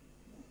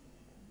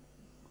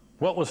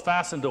what was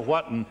fastened to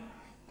what and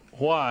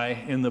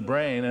why in the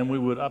brain, and we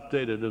would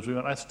update it as we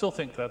went. I still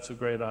think that's a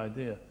great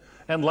idea.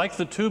 And like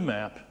the tube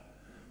map,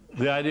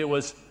 the idea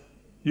was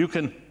you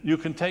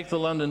can take the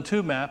London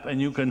Tube map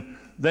and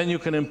then you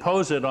can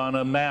impose it on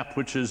a map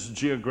which is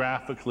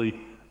geographically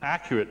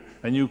accurate,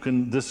 and you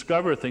can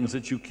discover things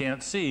that you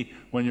can't see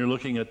when you're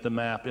looking at the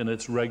map in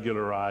its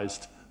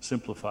regularized,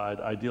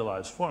 simplified,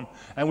 idealized form.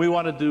 And we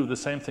want to do the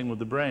same thing with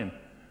the brain.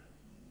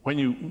 When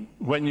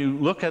you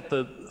look at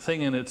the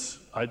thing in its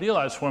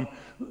idealized form,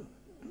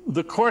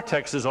 the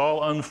cortex is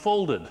all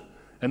unfolded,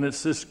 and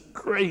it's this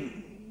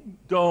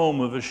great dome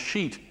of a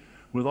sheet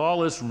with all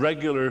this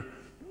regular,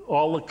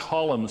 all the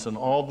columns and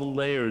all the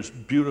layers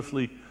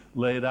beautifully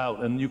laid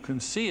out, and you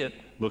can see it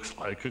looks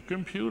like a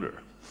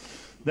computer.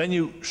 Then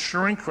you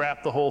shrink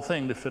wrap the whole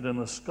thing to fit in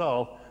the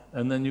skull,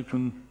 and then you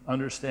can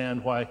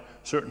understand why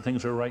certain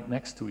things are right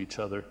next to each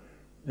other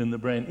in the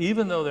brain,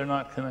 even though they're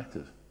not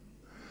connected.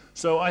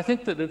 So I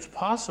think that it's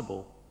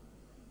possible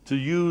to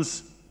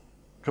use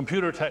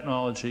computer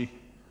technology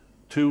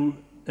to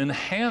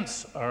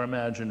enhance our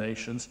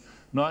imaginations,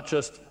 not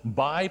just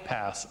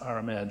bypass our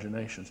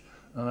imaginations.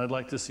 And I'd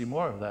like to see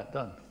more of that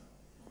done.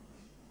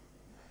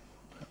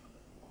 Yeah.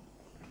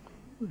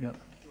 Do you have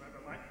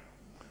a mic?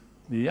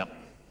 Yep.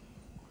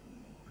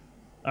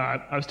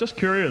 I was just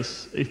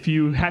curious if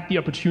you had the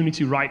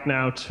opportunity right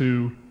now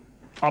to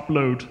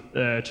upload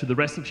to the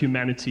rest of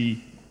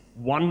humanity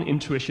one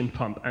intuition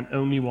pump and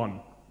only one.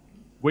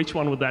 Which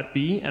one would that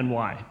be and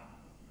why?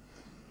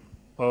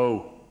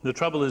 Oh, the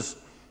trouble is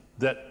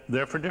that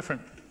they're for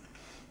different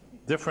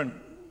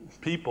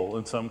people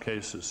in some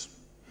cases.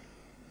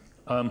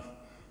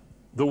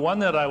 The one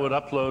that I would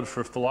upload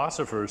for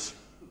philosophers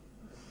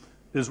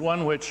is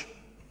one which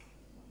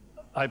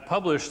I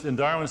published in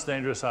Darwin's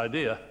Dangerous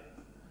Idea,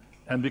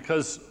 and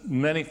because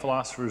many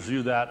philosophers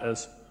view that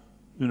as,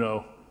 you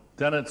know,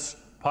 Dennett's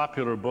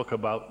popular book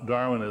about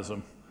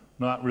Darwinism,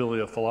 not really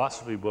a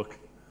philosophy book,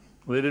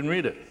 they didn't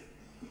read it.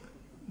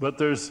 But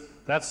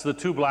that's the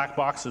two black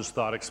boxes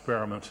thought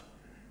experiment,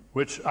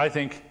 which I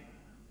think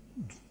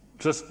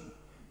just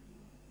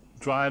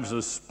drives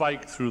a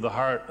spike through the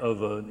heart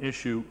of an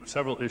issue,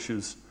 several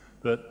issues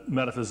that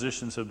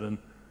metaphysicians have been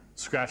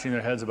scratching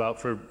their heads about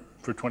for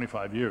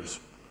 25 years.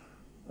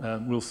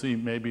 And we'll see,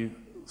 maybe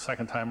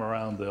second time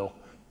around they'll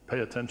pay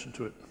attention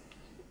to it.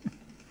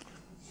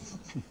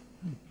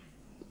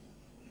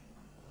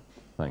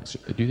 Thanks.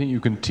 Do you think you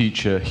can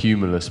teach a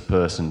humorless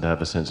person to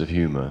have a sense of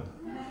humor?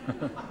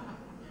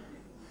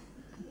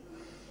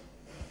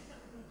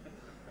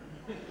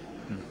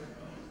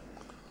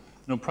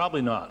 No,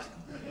 probably not.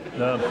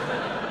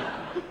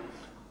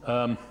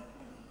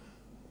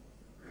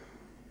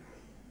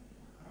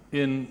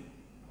 In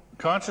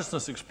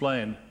Consciousness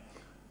Explained,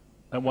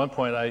 at one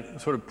point I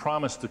sort of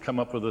promised to come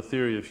up with a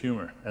theory of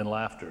humor and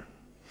laughter.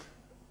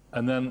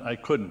 And then I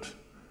couldn't.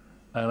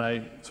 And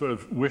I sort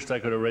of wished I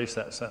could erase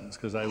that sentence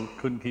because I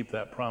couldn't keep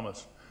that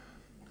promise.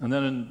 And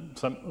then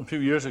a few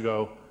years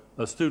ago,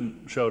 a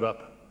student showed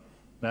up,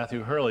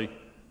 Matthew Hurley.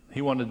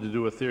 He wanted to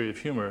do a theory of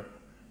humor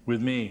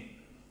with me.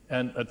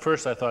 And at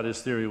first I thought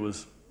his theory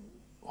was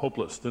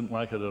hopeless, didn't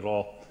like it at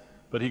all.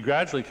 But he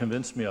gradually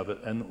convinced me of it,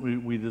 and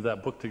we did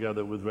that book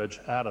together with Reg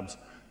Adams,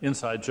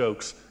 Inside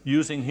Jokes,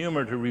 using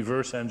humor to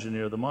reverse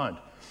engineer the mind.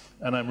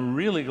 And I'm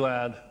really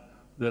glad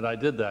that I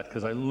did that,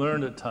 because I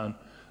learned a ton,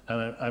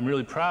 and I'm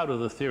really proud of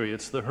the theory.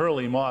 It's the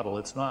Hurley model.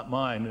 It's not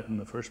mine in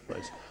the first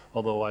place,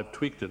 although I've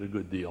tweaked it a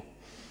good deal.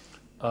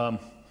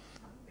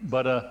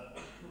 But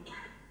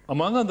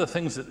among other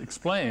things it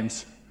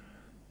explains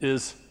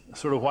is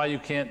sort of why you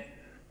can't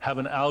have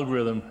an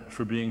algorithm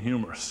for being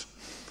humorous.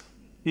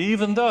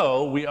 Even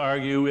though we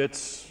argue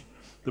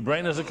the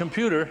brain is a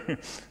computer,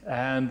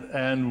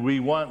 and we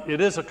want, it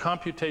is a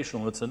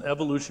computational, it's an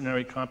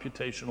evolutionary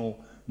computational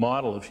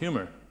model of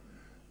humor,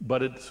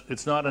 but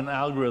it's not an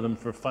algorithm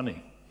for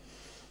funny.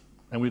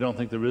 And we don't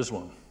think there is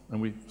one, and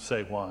we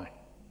say why.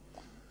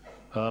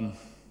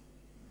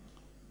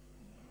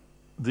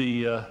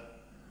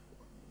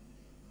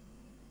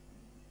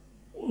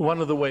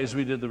 One of the ways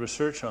we did the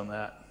research on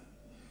that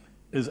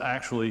is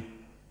actually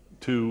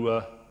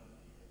to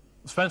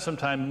spend some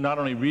time not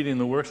only reading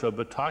the works of,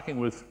 but talking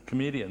with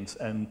comedians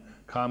and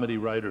comedy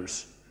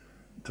writers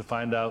to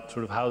find out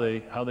sort of how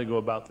they go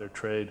about their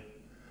trade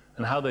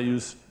and how they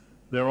use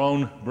their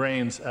own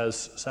brains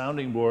as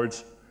sounding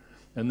boards,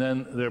 and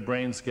then their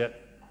brains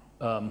get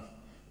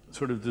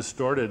sort of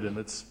distorted,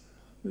 and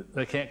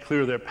they can't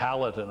clear their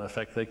palate. In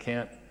effect, they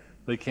can't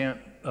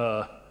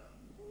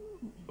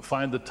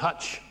find the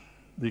touch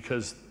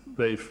because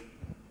they've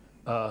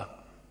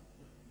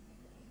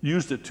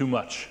used it too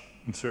much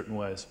in certain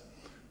ways.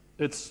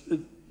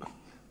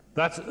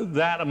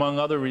 That, among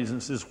other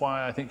reasons, is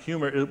why I think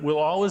humor, it will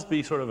always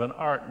be sort of an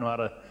art, not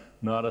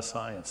a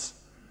science.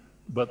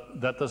 But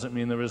that doesn't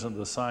mean there isn't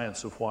the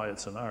science of why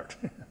it's an art.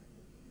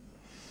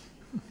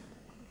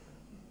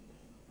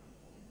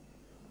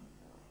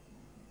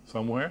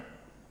 Somewhere?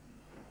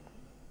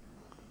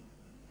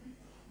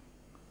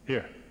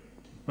 Here.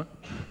 Huh?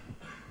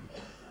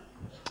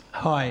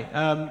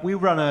 Hi, we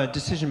run a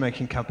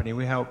decision-making company.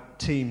 We help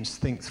teams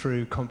think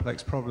through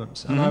complex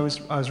problems. And I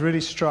was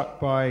really struck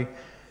by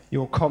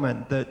your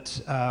comment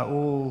that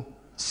all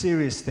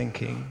serious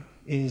thinking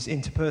is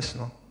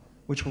interpersonal,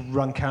 which will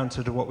run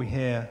counter to what we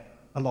hear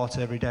a lot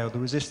every day, or the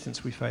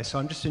resistance we face. So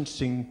I'm just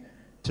interested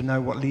to know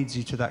what leads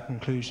you to that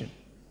conclusion.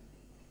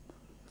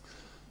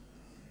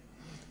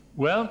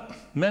 Well,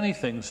 many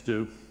things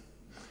do.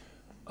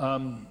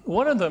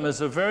 One of them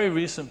is a very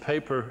recent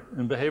paper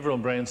in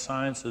Behavioral Brain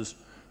Sciences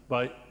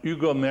by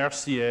Hugo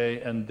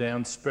Mercier and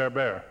Dan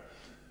Sperber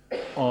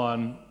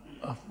on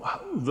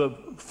the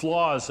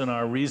flaws in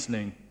our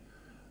reasoning.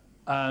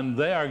 And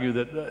they argue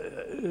that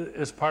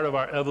as part of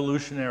our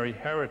evolutionary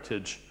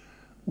heritage,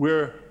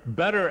 we're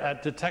better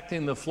at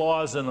detecting the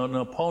flaws in an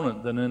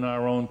opponent than in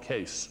our own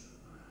case.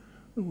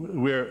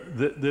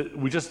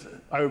 We just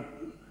are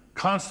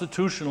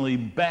constitutionally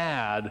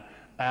bad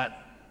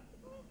at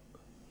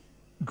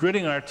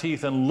gritting our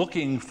teeth and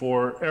looking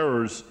for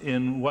errors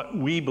in what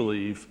we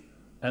believe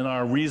and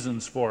our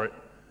reasons for it.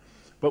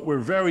 But we're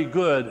very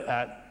good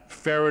at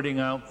ferreting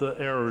out the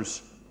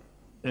errors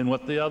in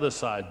what the other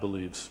side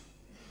believes.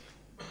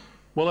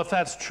 Well, if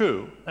that's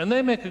true, and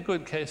they make a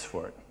good case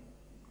for it,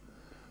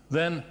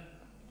 then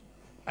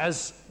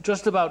as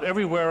just about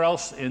everywhere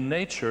else in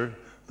nature,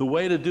 the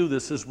way to do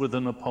this is with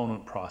an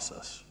opponent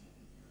process.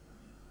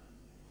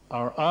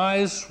 Our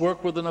eyes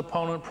work with an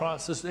opponent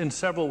process in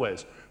several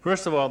ways.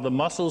 First of all, the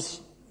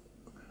muscles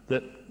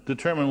that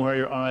determine where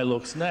your eye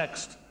looks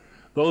next,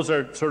 those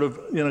are sort of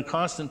in a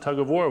constant tug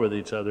of war with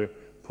each other,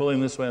 pulling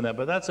this way and that,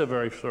 but that's a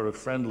very sort of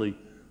friendly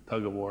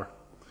tug of war.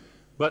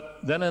 But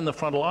then in the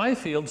frontal eye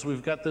fields,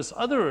 we've got this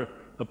other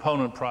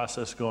opponent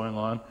process going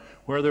on,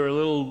 where there are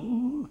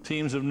little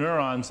teams of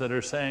neurons that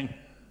are saying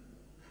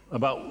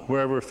about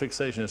wherever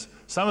fixation is.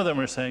 Some of them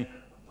are saying,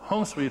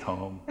 home sweet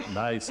home,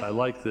 nice, I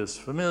like this,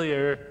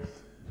 familiar.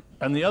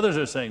 And the others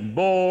are saying,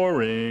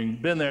 boring,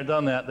 been there,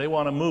 done that, they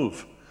want to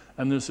move.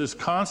 And there's this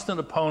constant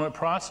opponent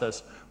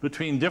process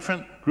between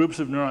different groups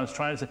of neurons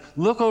trying to say,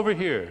 look over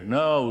here,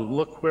 no,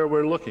 look where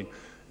we're looking.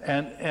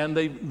 And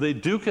they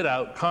duke it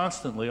out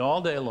constantly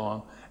all day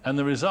long, and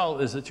the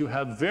result is that you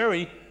have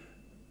very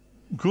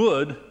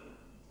good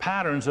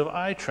patterns of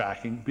eye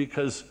tracking,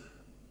 because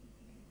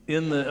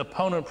in the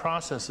opponent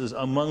processes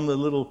among the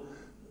little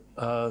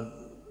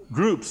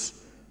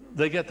groups,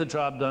 they get the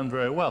job done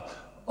very well.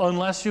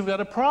 Unless you've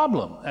got a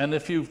problem. And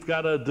if you've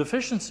got a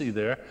deficiency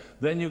there,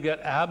 then you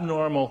get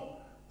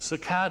abnormal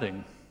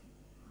saccading.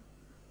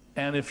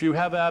 And if you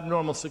have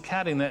abnormal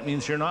saccading, that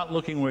means you're not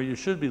looking where you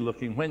should be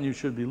looking, when you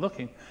should be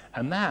looking.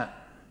 And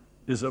that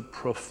is a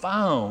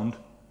profound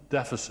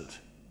deficit.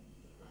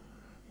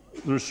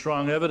 There's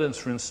strong evidence,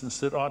 for instance,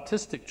 that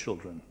autistic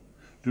children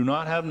do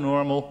not have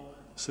normal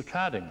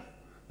saccading.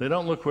 They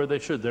don't look where they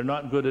should. They're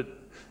not good at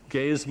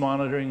gaze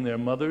monitoring their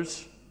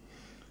mothers.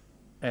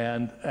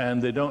 And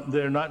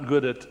they're not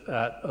good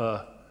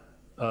at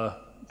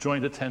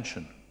joint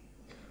attention.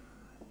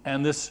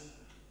 And this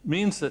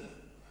means that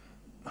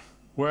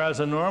whereas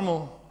a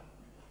normal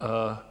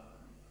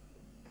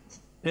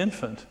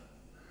infant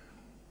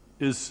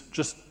is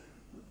just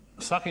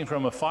sucking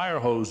from a fire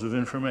hose of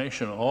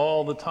information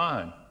all the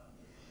time,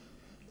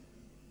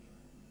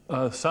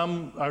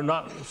 some are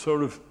not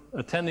sort of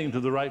attending to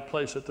the right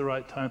place at the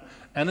right time,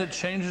 and it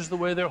changes the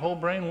way their whole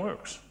brain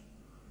works.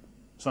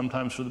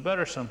 Sometimes for the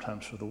better,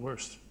 sometimes for the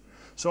worst.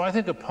 So I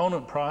think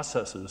opponent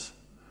processes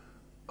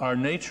are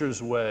nature's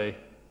way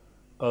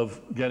of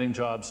getting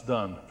jobs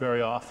done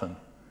very often.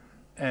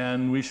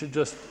 And we should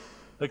just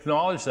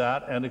acknowledge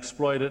that and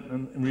exploit it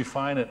and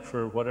refine it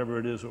for whatever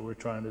it is that we're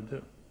trying to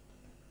do.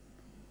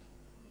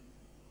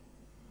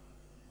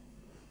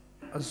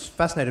 I was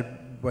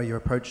fascinated by your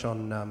approach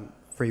on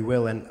free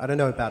will, and I don't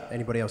know about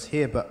anybody else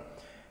here, but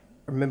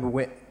I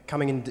remember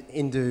coming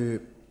into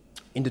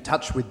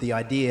touch with the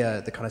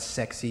idea, the kind of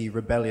sexy,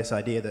 rebellious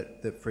idea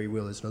that free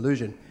will is an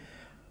illusion.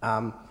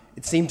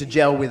 It seemed to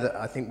gel with,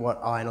 I think, what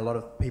I and a lot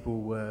of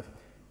people were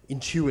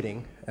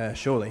intuiting,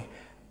 surely,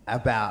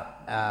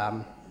 about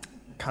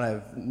kind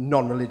of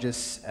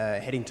non-religious,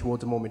 heading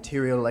towards a more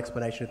material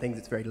explanation of things.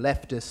 It's very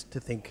leftist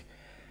to think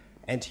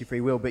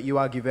anti-free will, but you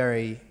argue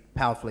very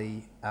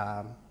powerfully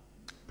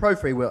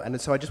pro-free will. And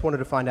so I just wanted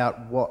to find out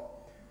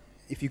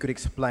if you could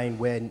explain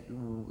where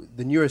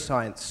the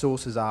neuroscience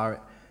sources are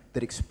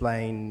that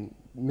explain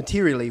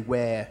materially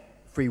where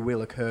free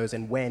will occurs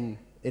and when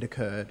it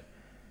occurred.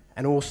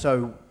 And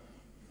also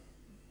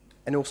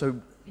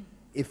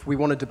if we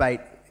want to debate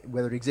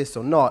whether it exists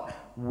or not,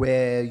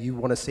 where you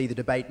want to see the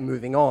debate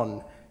moving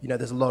on. You know,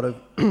 there's a lot of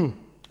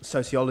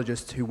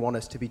sociologists who want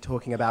us to be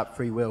talking about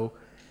free will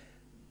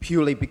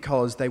purely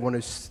because they want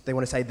to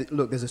say that,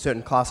 look, there's a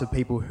certain class of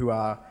people who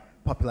are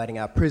populating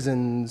our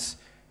prisons,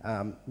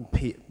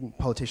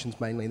 politicians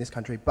mainly in this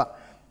country, but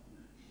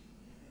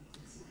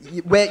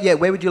where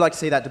would you like to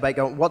see that debate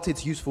go? What's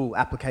its useful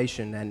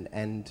application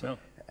and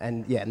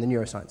the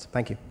neuroscience?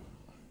 Thank you.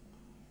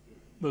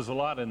 There's a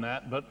lot in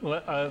that, but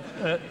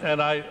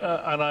and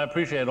I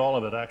appreciate all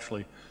of it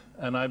actually,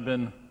 and I've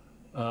been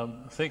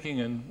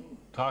thinking and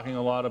talking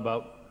a lot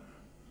about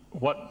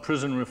what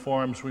prison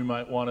reforms we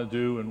might want to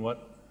do and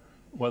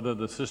whether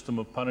the system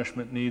of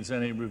punishment needs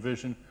any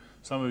revision.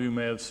 Some of you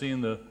may have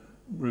seen the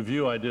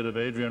review I did of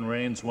Adrian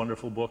Rain's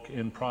wonderful book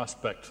In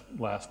Prospect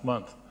last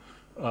month.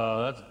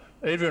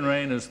 Adrian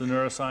Rain is the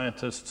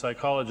neuroscientist,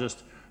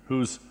 psychologist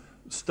who's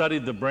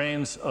studied the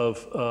brains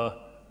of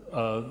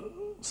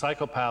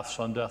psychopaths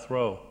on death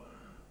row,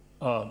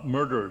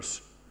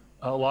 murderers,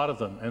 a lot of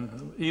them.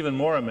 And even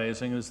more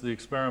amazing is the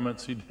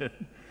experiments he did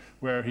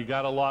where he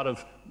got a lot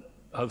of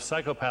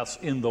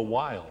psychopaths in the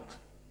wild.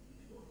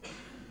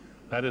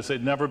 That is,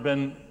 they'd never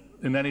been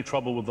in any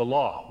trouble with the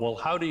law. Well,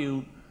 how do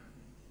you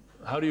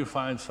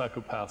find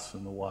psychopaths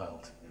in the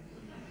wild?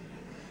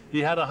 He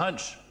had a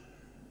hunch.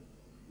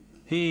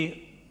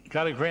 He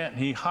got a grant.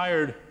 He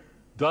hired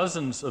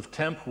dozens of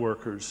temp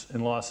workers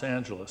in Los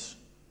Angeles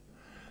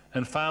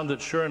and found that,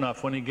 sure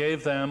enough, when he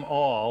gave them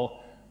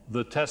all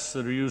the tests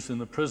that are used in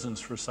the prisons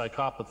for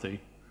psychopathy,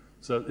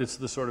 so it's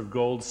the sort of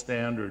gold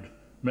standard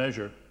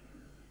measure,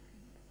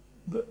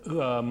 there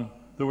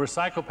were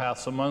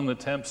psychopaths among the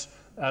temps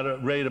at a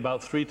rate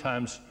about 3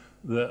 times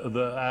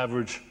the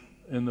average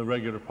in the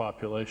regular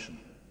population.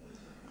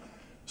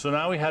 So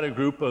now we had a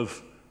group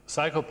of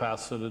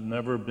psychopaths that had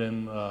never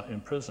been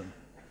in prison,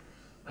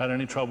 had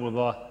any trouble with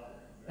law,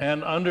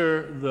 and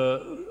under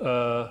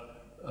the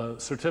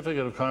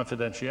certificate of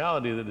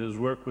confidentiality that his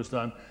work was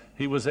done,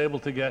 he was able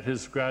to get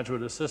his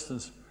graduate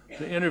assistants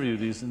to interview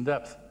these in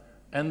depth.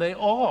 And they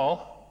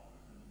all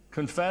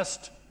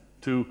confessed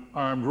to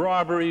armed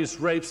robberies,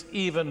 rapes,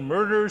 even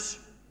murders.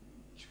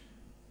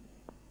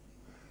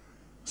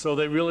 So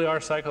they really are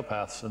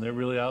psychopaths, and they're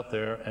really out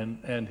there,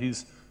 and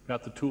he's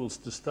got the tools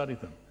to study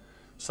them.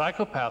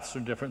 Psychopaths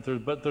are different,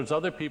 but there's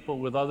other people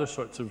with other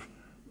sorts of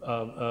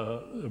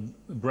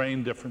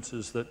brain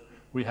differences that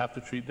we have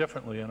to treat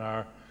differently in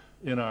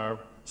our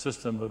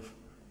system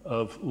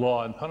of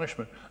law and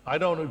punishment. I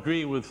don't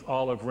agree with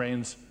all of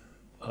Rain's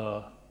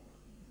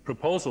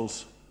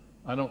proposals.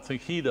 I don't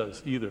think he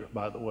does either,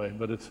 by the way,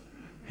 but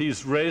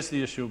he's raised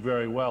the issue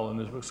very well, and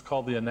it's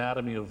called The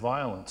Anatomy of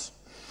Violence.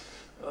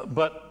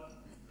 But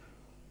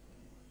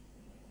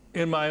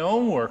in my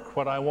own work,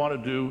 what I want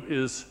to do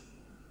is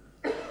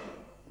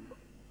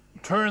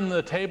turn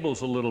the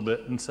tables a little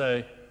bit and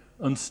say,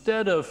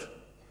 instead of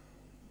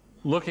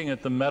looking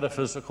at the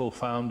metaphysical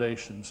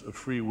foundations of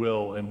free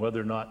will and whether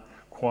or not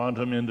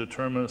quantum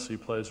indeterminacy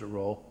plays a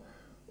role,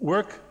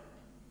 work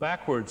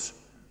backwards.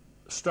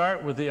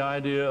 Start with the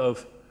idea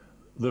of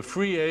the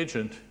free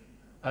agent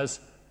as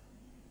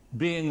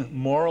being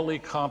morally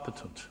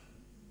competent,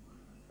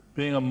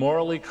 being a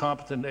morally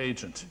competent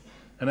agent.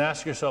 And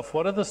ask yourself,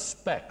 what are the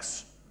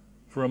specs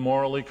for a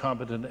morally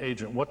competent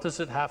agent? What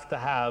does it have to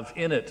have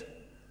in it?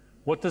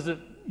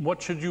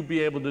 What should you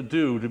be able to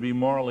do to be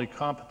morally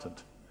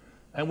competent?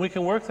 And we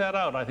can work that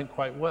out, I think,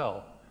 quite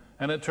well.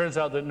 And it turns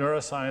out that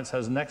neuroscience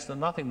has next to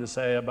nothing to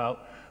say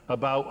about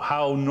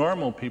how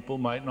normal people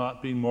might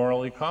not be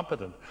morally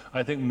competent.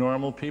 I think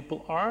normal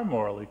people are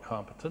morally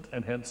competent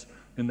and hence,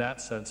 in that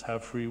sense,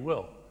 have free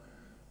will.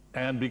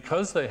 And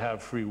because they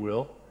have free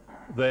will,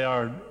 they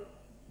are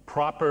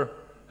proper,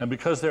 and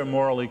because they're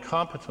morally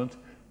competent,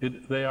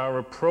 they are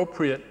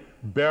appropriate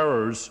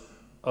bearers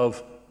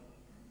of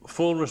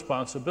full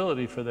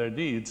responsibility for their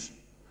deeds.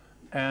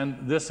 And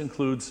this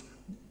includes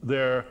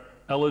their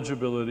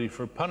eligibility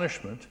for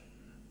punishment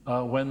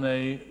when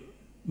they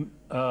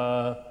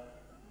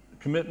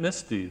commit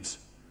misdeeds.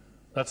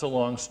 That's a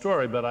long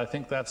story, but I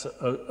think that's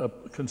a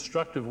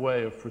constructive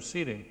way of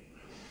proceeding.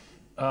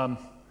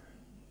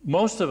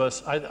 most of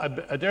us,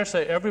 I dare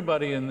say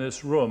everybody in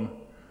this room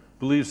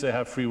believes they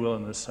have free will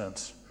in this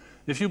sense.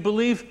 If you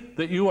believe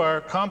that you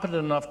are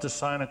competent enough to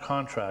sign a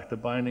contract, a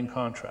binding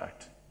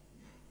contract,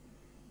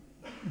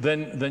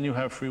 then you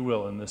have free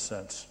will in this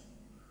sense.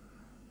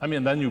 I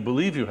mean, then you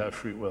believe you have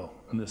free will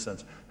in this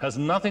sense. It has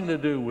nothing to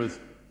do with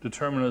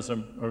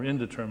determinism or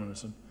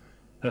indeterminism.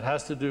 It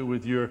has to do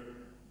with your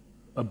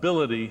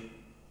ability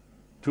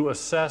to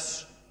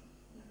assess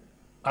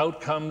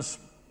outcomes,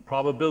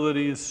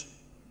 probabilities,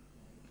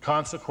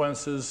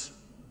 consequences,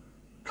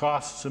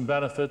 costs and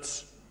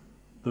benefits,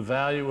 the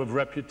value of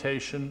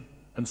reputation,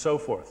 and so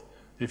forth.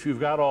 If you've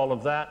got all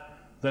of that,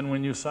 then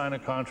when you sign a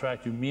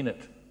contract, you mean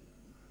it.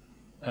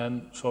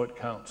 And so it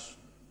counts.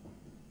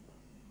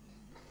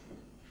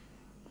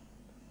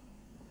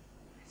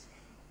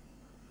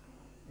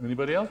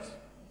 Anybody else?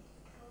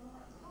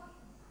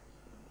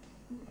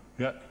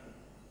 Yeah.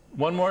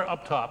 One more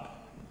up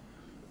top.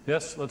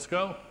 Yes, let's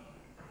go.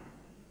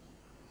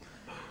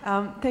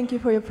 Thank you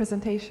for your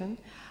presentation.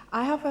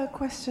 I have a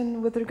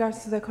question with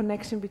regards to the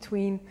connection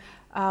between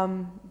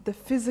the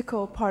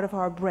physical part of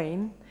our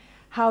brain,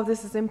 how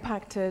this is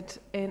impacted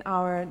in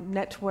our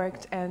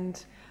networked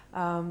and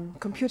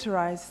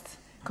computerized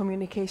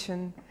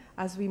communication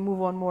as we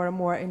move on more and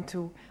more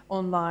into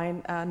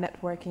online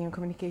networking and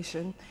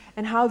communication,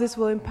 and how this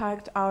will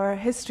impact our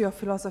history of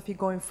philosophy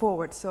going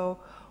forward. So,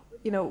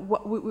 you know,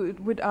 what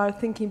would our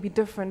thinking be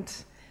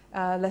different,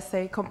 let's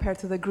say, compared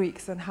to the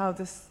Greeks, and how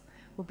this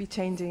will be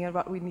changing and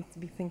what we need to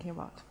be thinking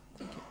about?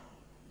 Thank you.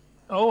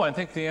 Oh, I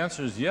think the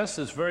answer is yes.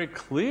 It's very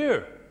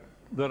clear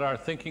that our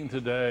thinking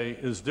today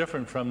is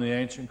different from the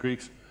ancient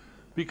Greeks,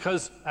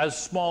 because as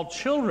small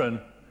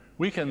children,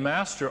 we can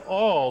master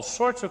all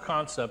sorts of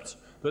concepts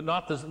that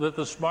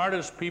the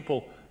smartest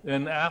people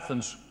in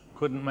Athens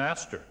couldn't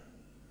master.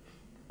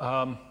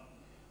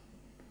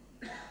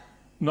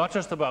 Not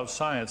just about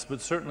science,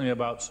 but certainly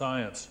about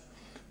science.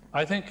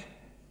 I think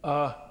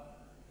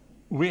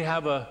we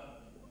have a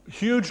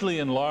hugely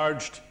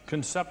enlarged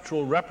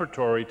conceptual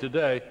repertory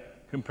today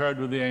compared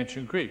with the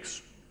ancient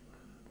Greeks.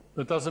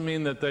 That doesn't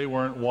mean that they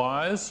weren't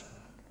wise,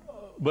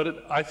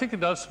 but I think it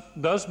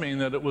does mean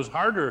that it was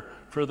harder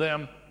for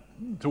them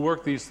to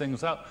work these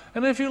things out.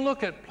 And if you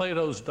look at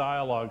Plato's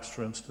dialogues,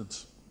 for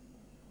instance,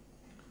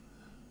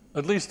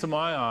 at least to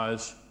my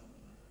eyes,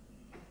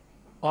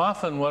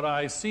 often what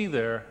I see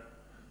there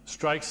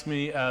strikes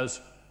me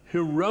as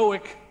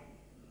heroic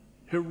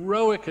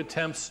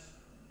attempts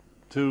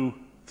to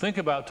think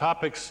about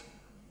topics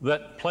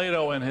that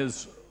Plato and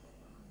his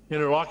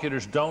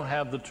interlocutors don't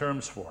have the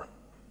terms for.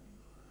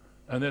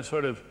 And they're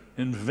sort of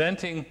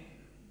inventing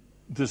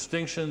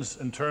distinctions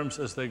and terms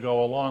as they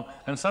go along,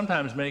 and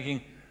sometimes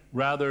making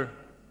rather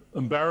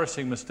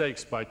embarrassing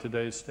mistakes by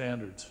today's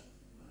standards.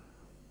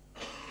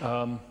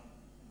 I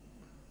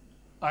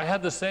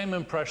had the same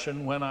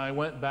impression when I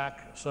went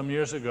back some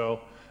years ago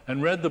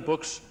and read the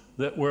books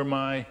that were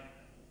my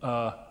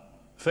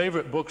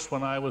favorite books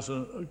when I was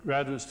a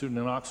graduate student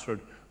in Oxford,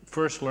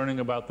 first learning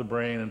about the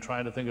brain and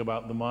trying to think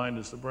about the mind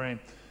as the brain.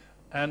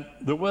 And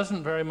there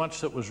wasn't very much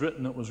that was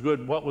written that was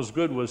good. What was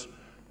good was,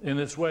 in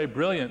its way,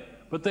 brilliant,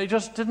 but they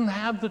just didn't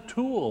have the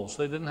tools.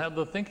 They didn't have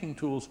the thinking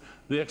tools,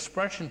 the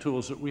expression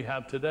tools that we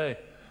have today.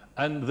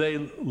 And they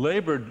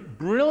labored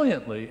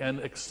brilliantly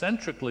and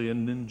eccentrically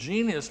and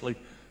ingeniously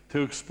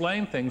to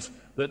explain things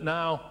that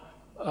now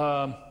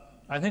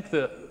I think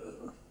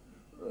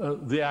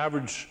the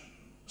average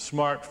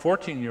smart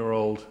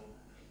 14-year-old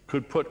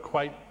could put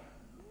quite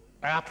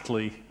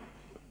aptly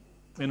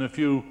in a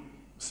few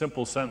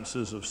simple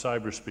sentences of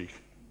cyberspeak.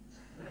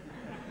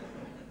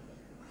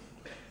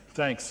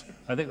 Thanks.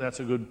 I think that's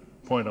a good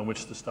point on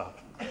which to stop.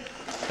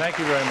 Thank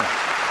you very much.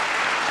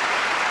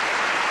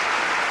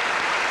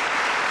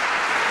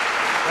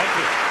 Thank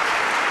you.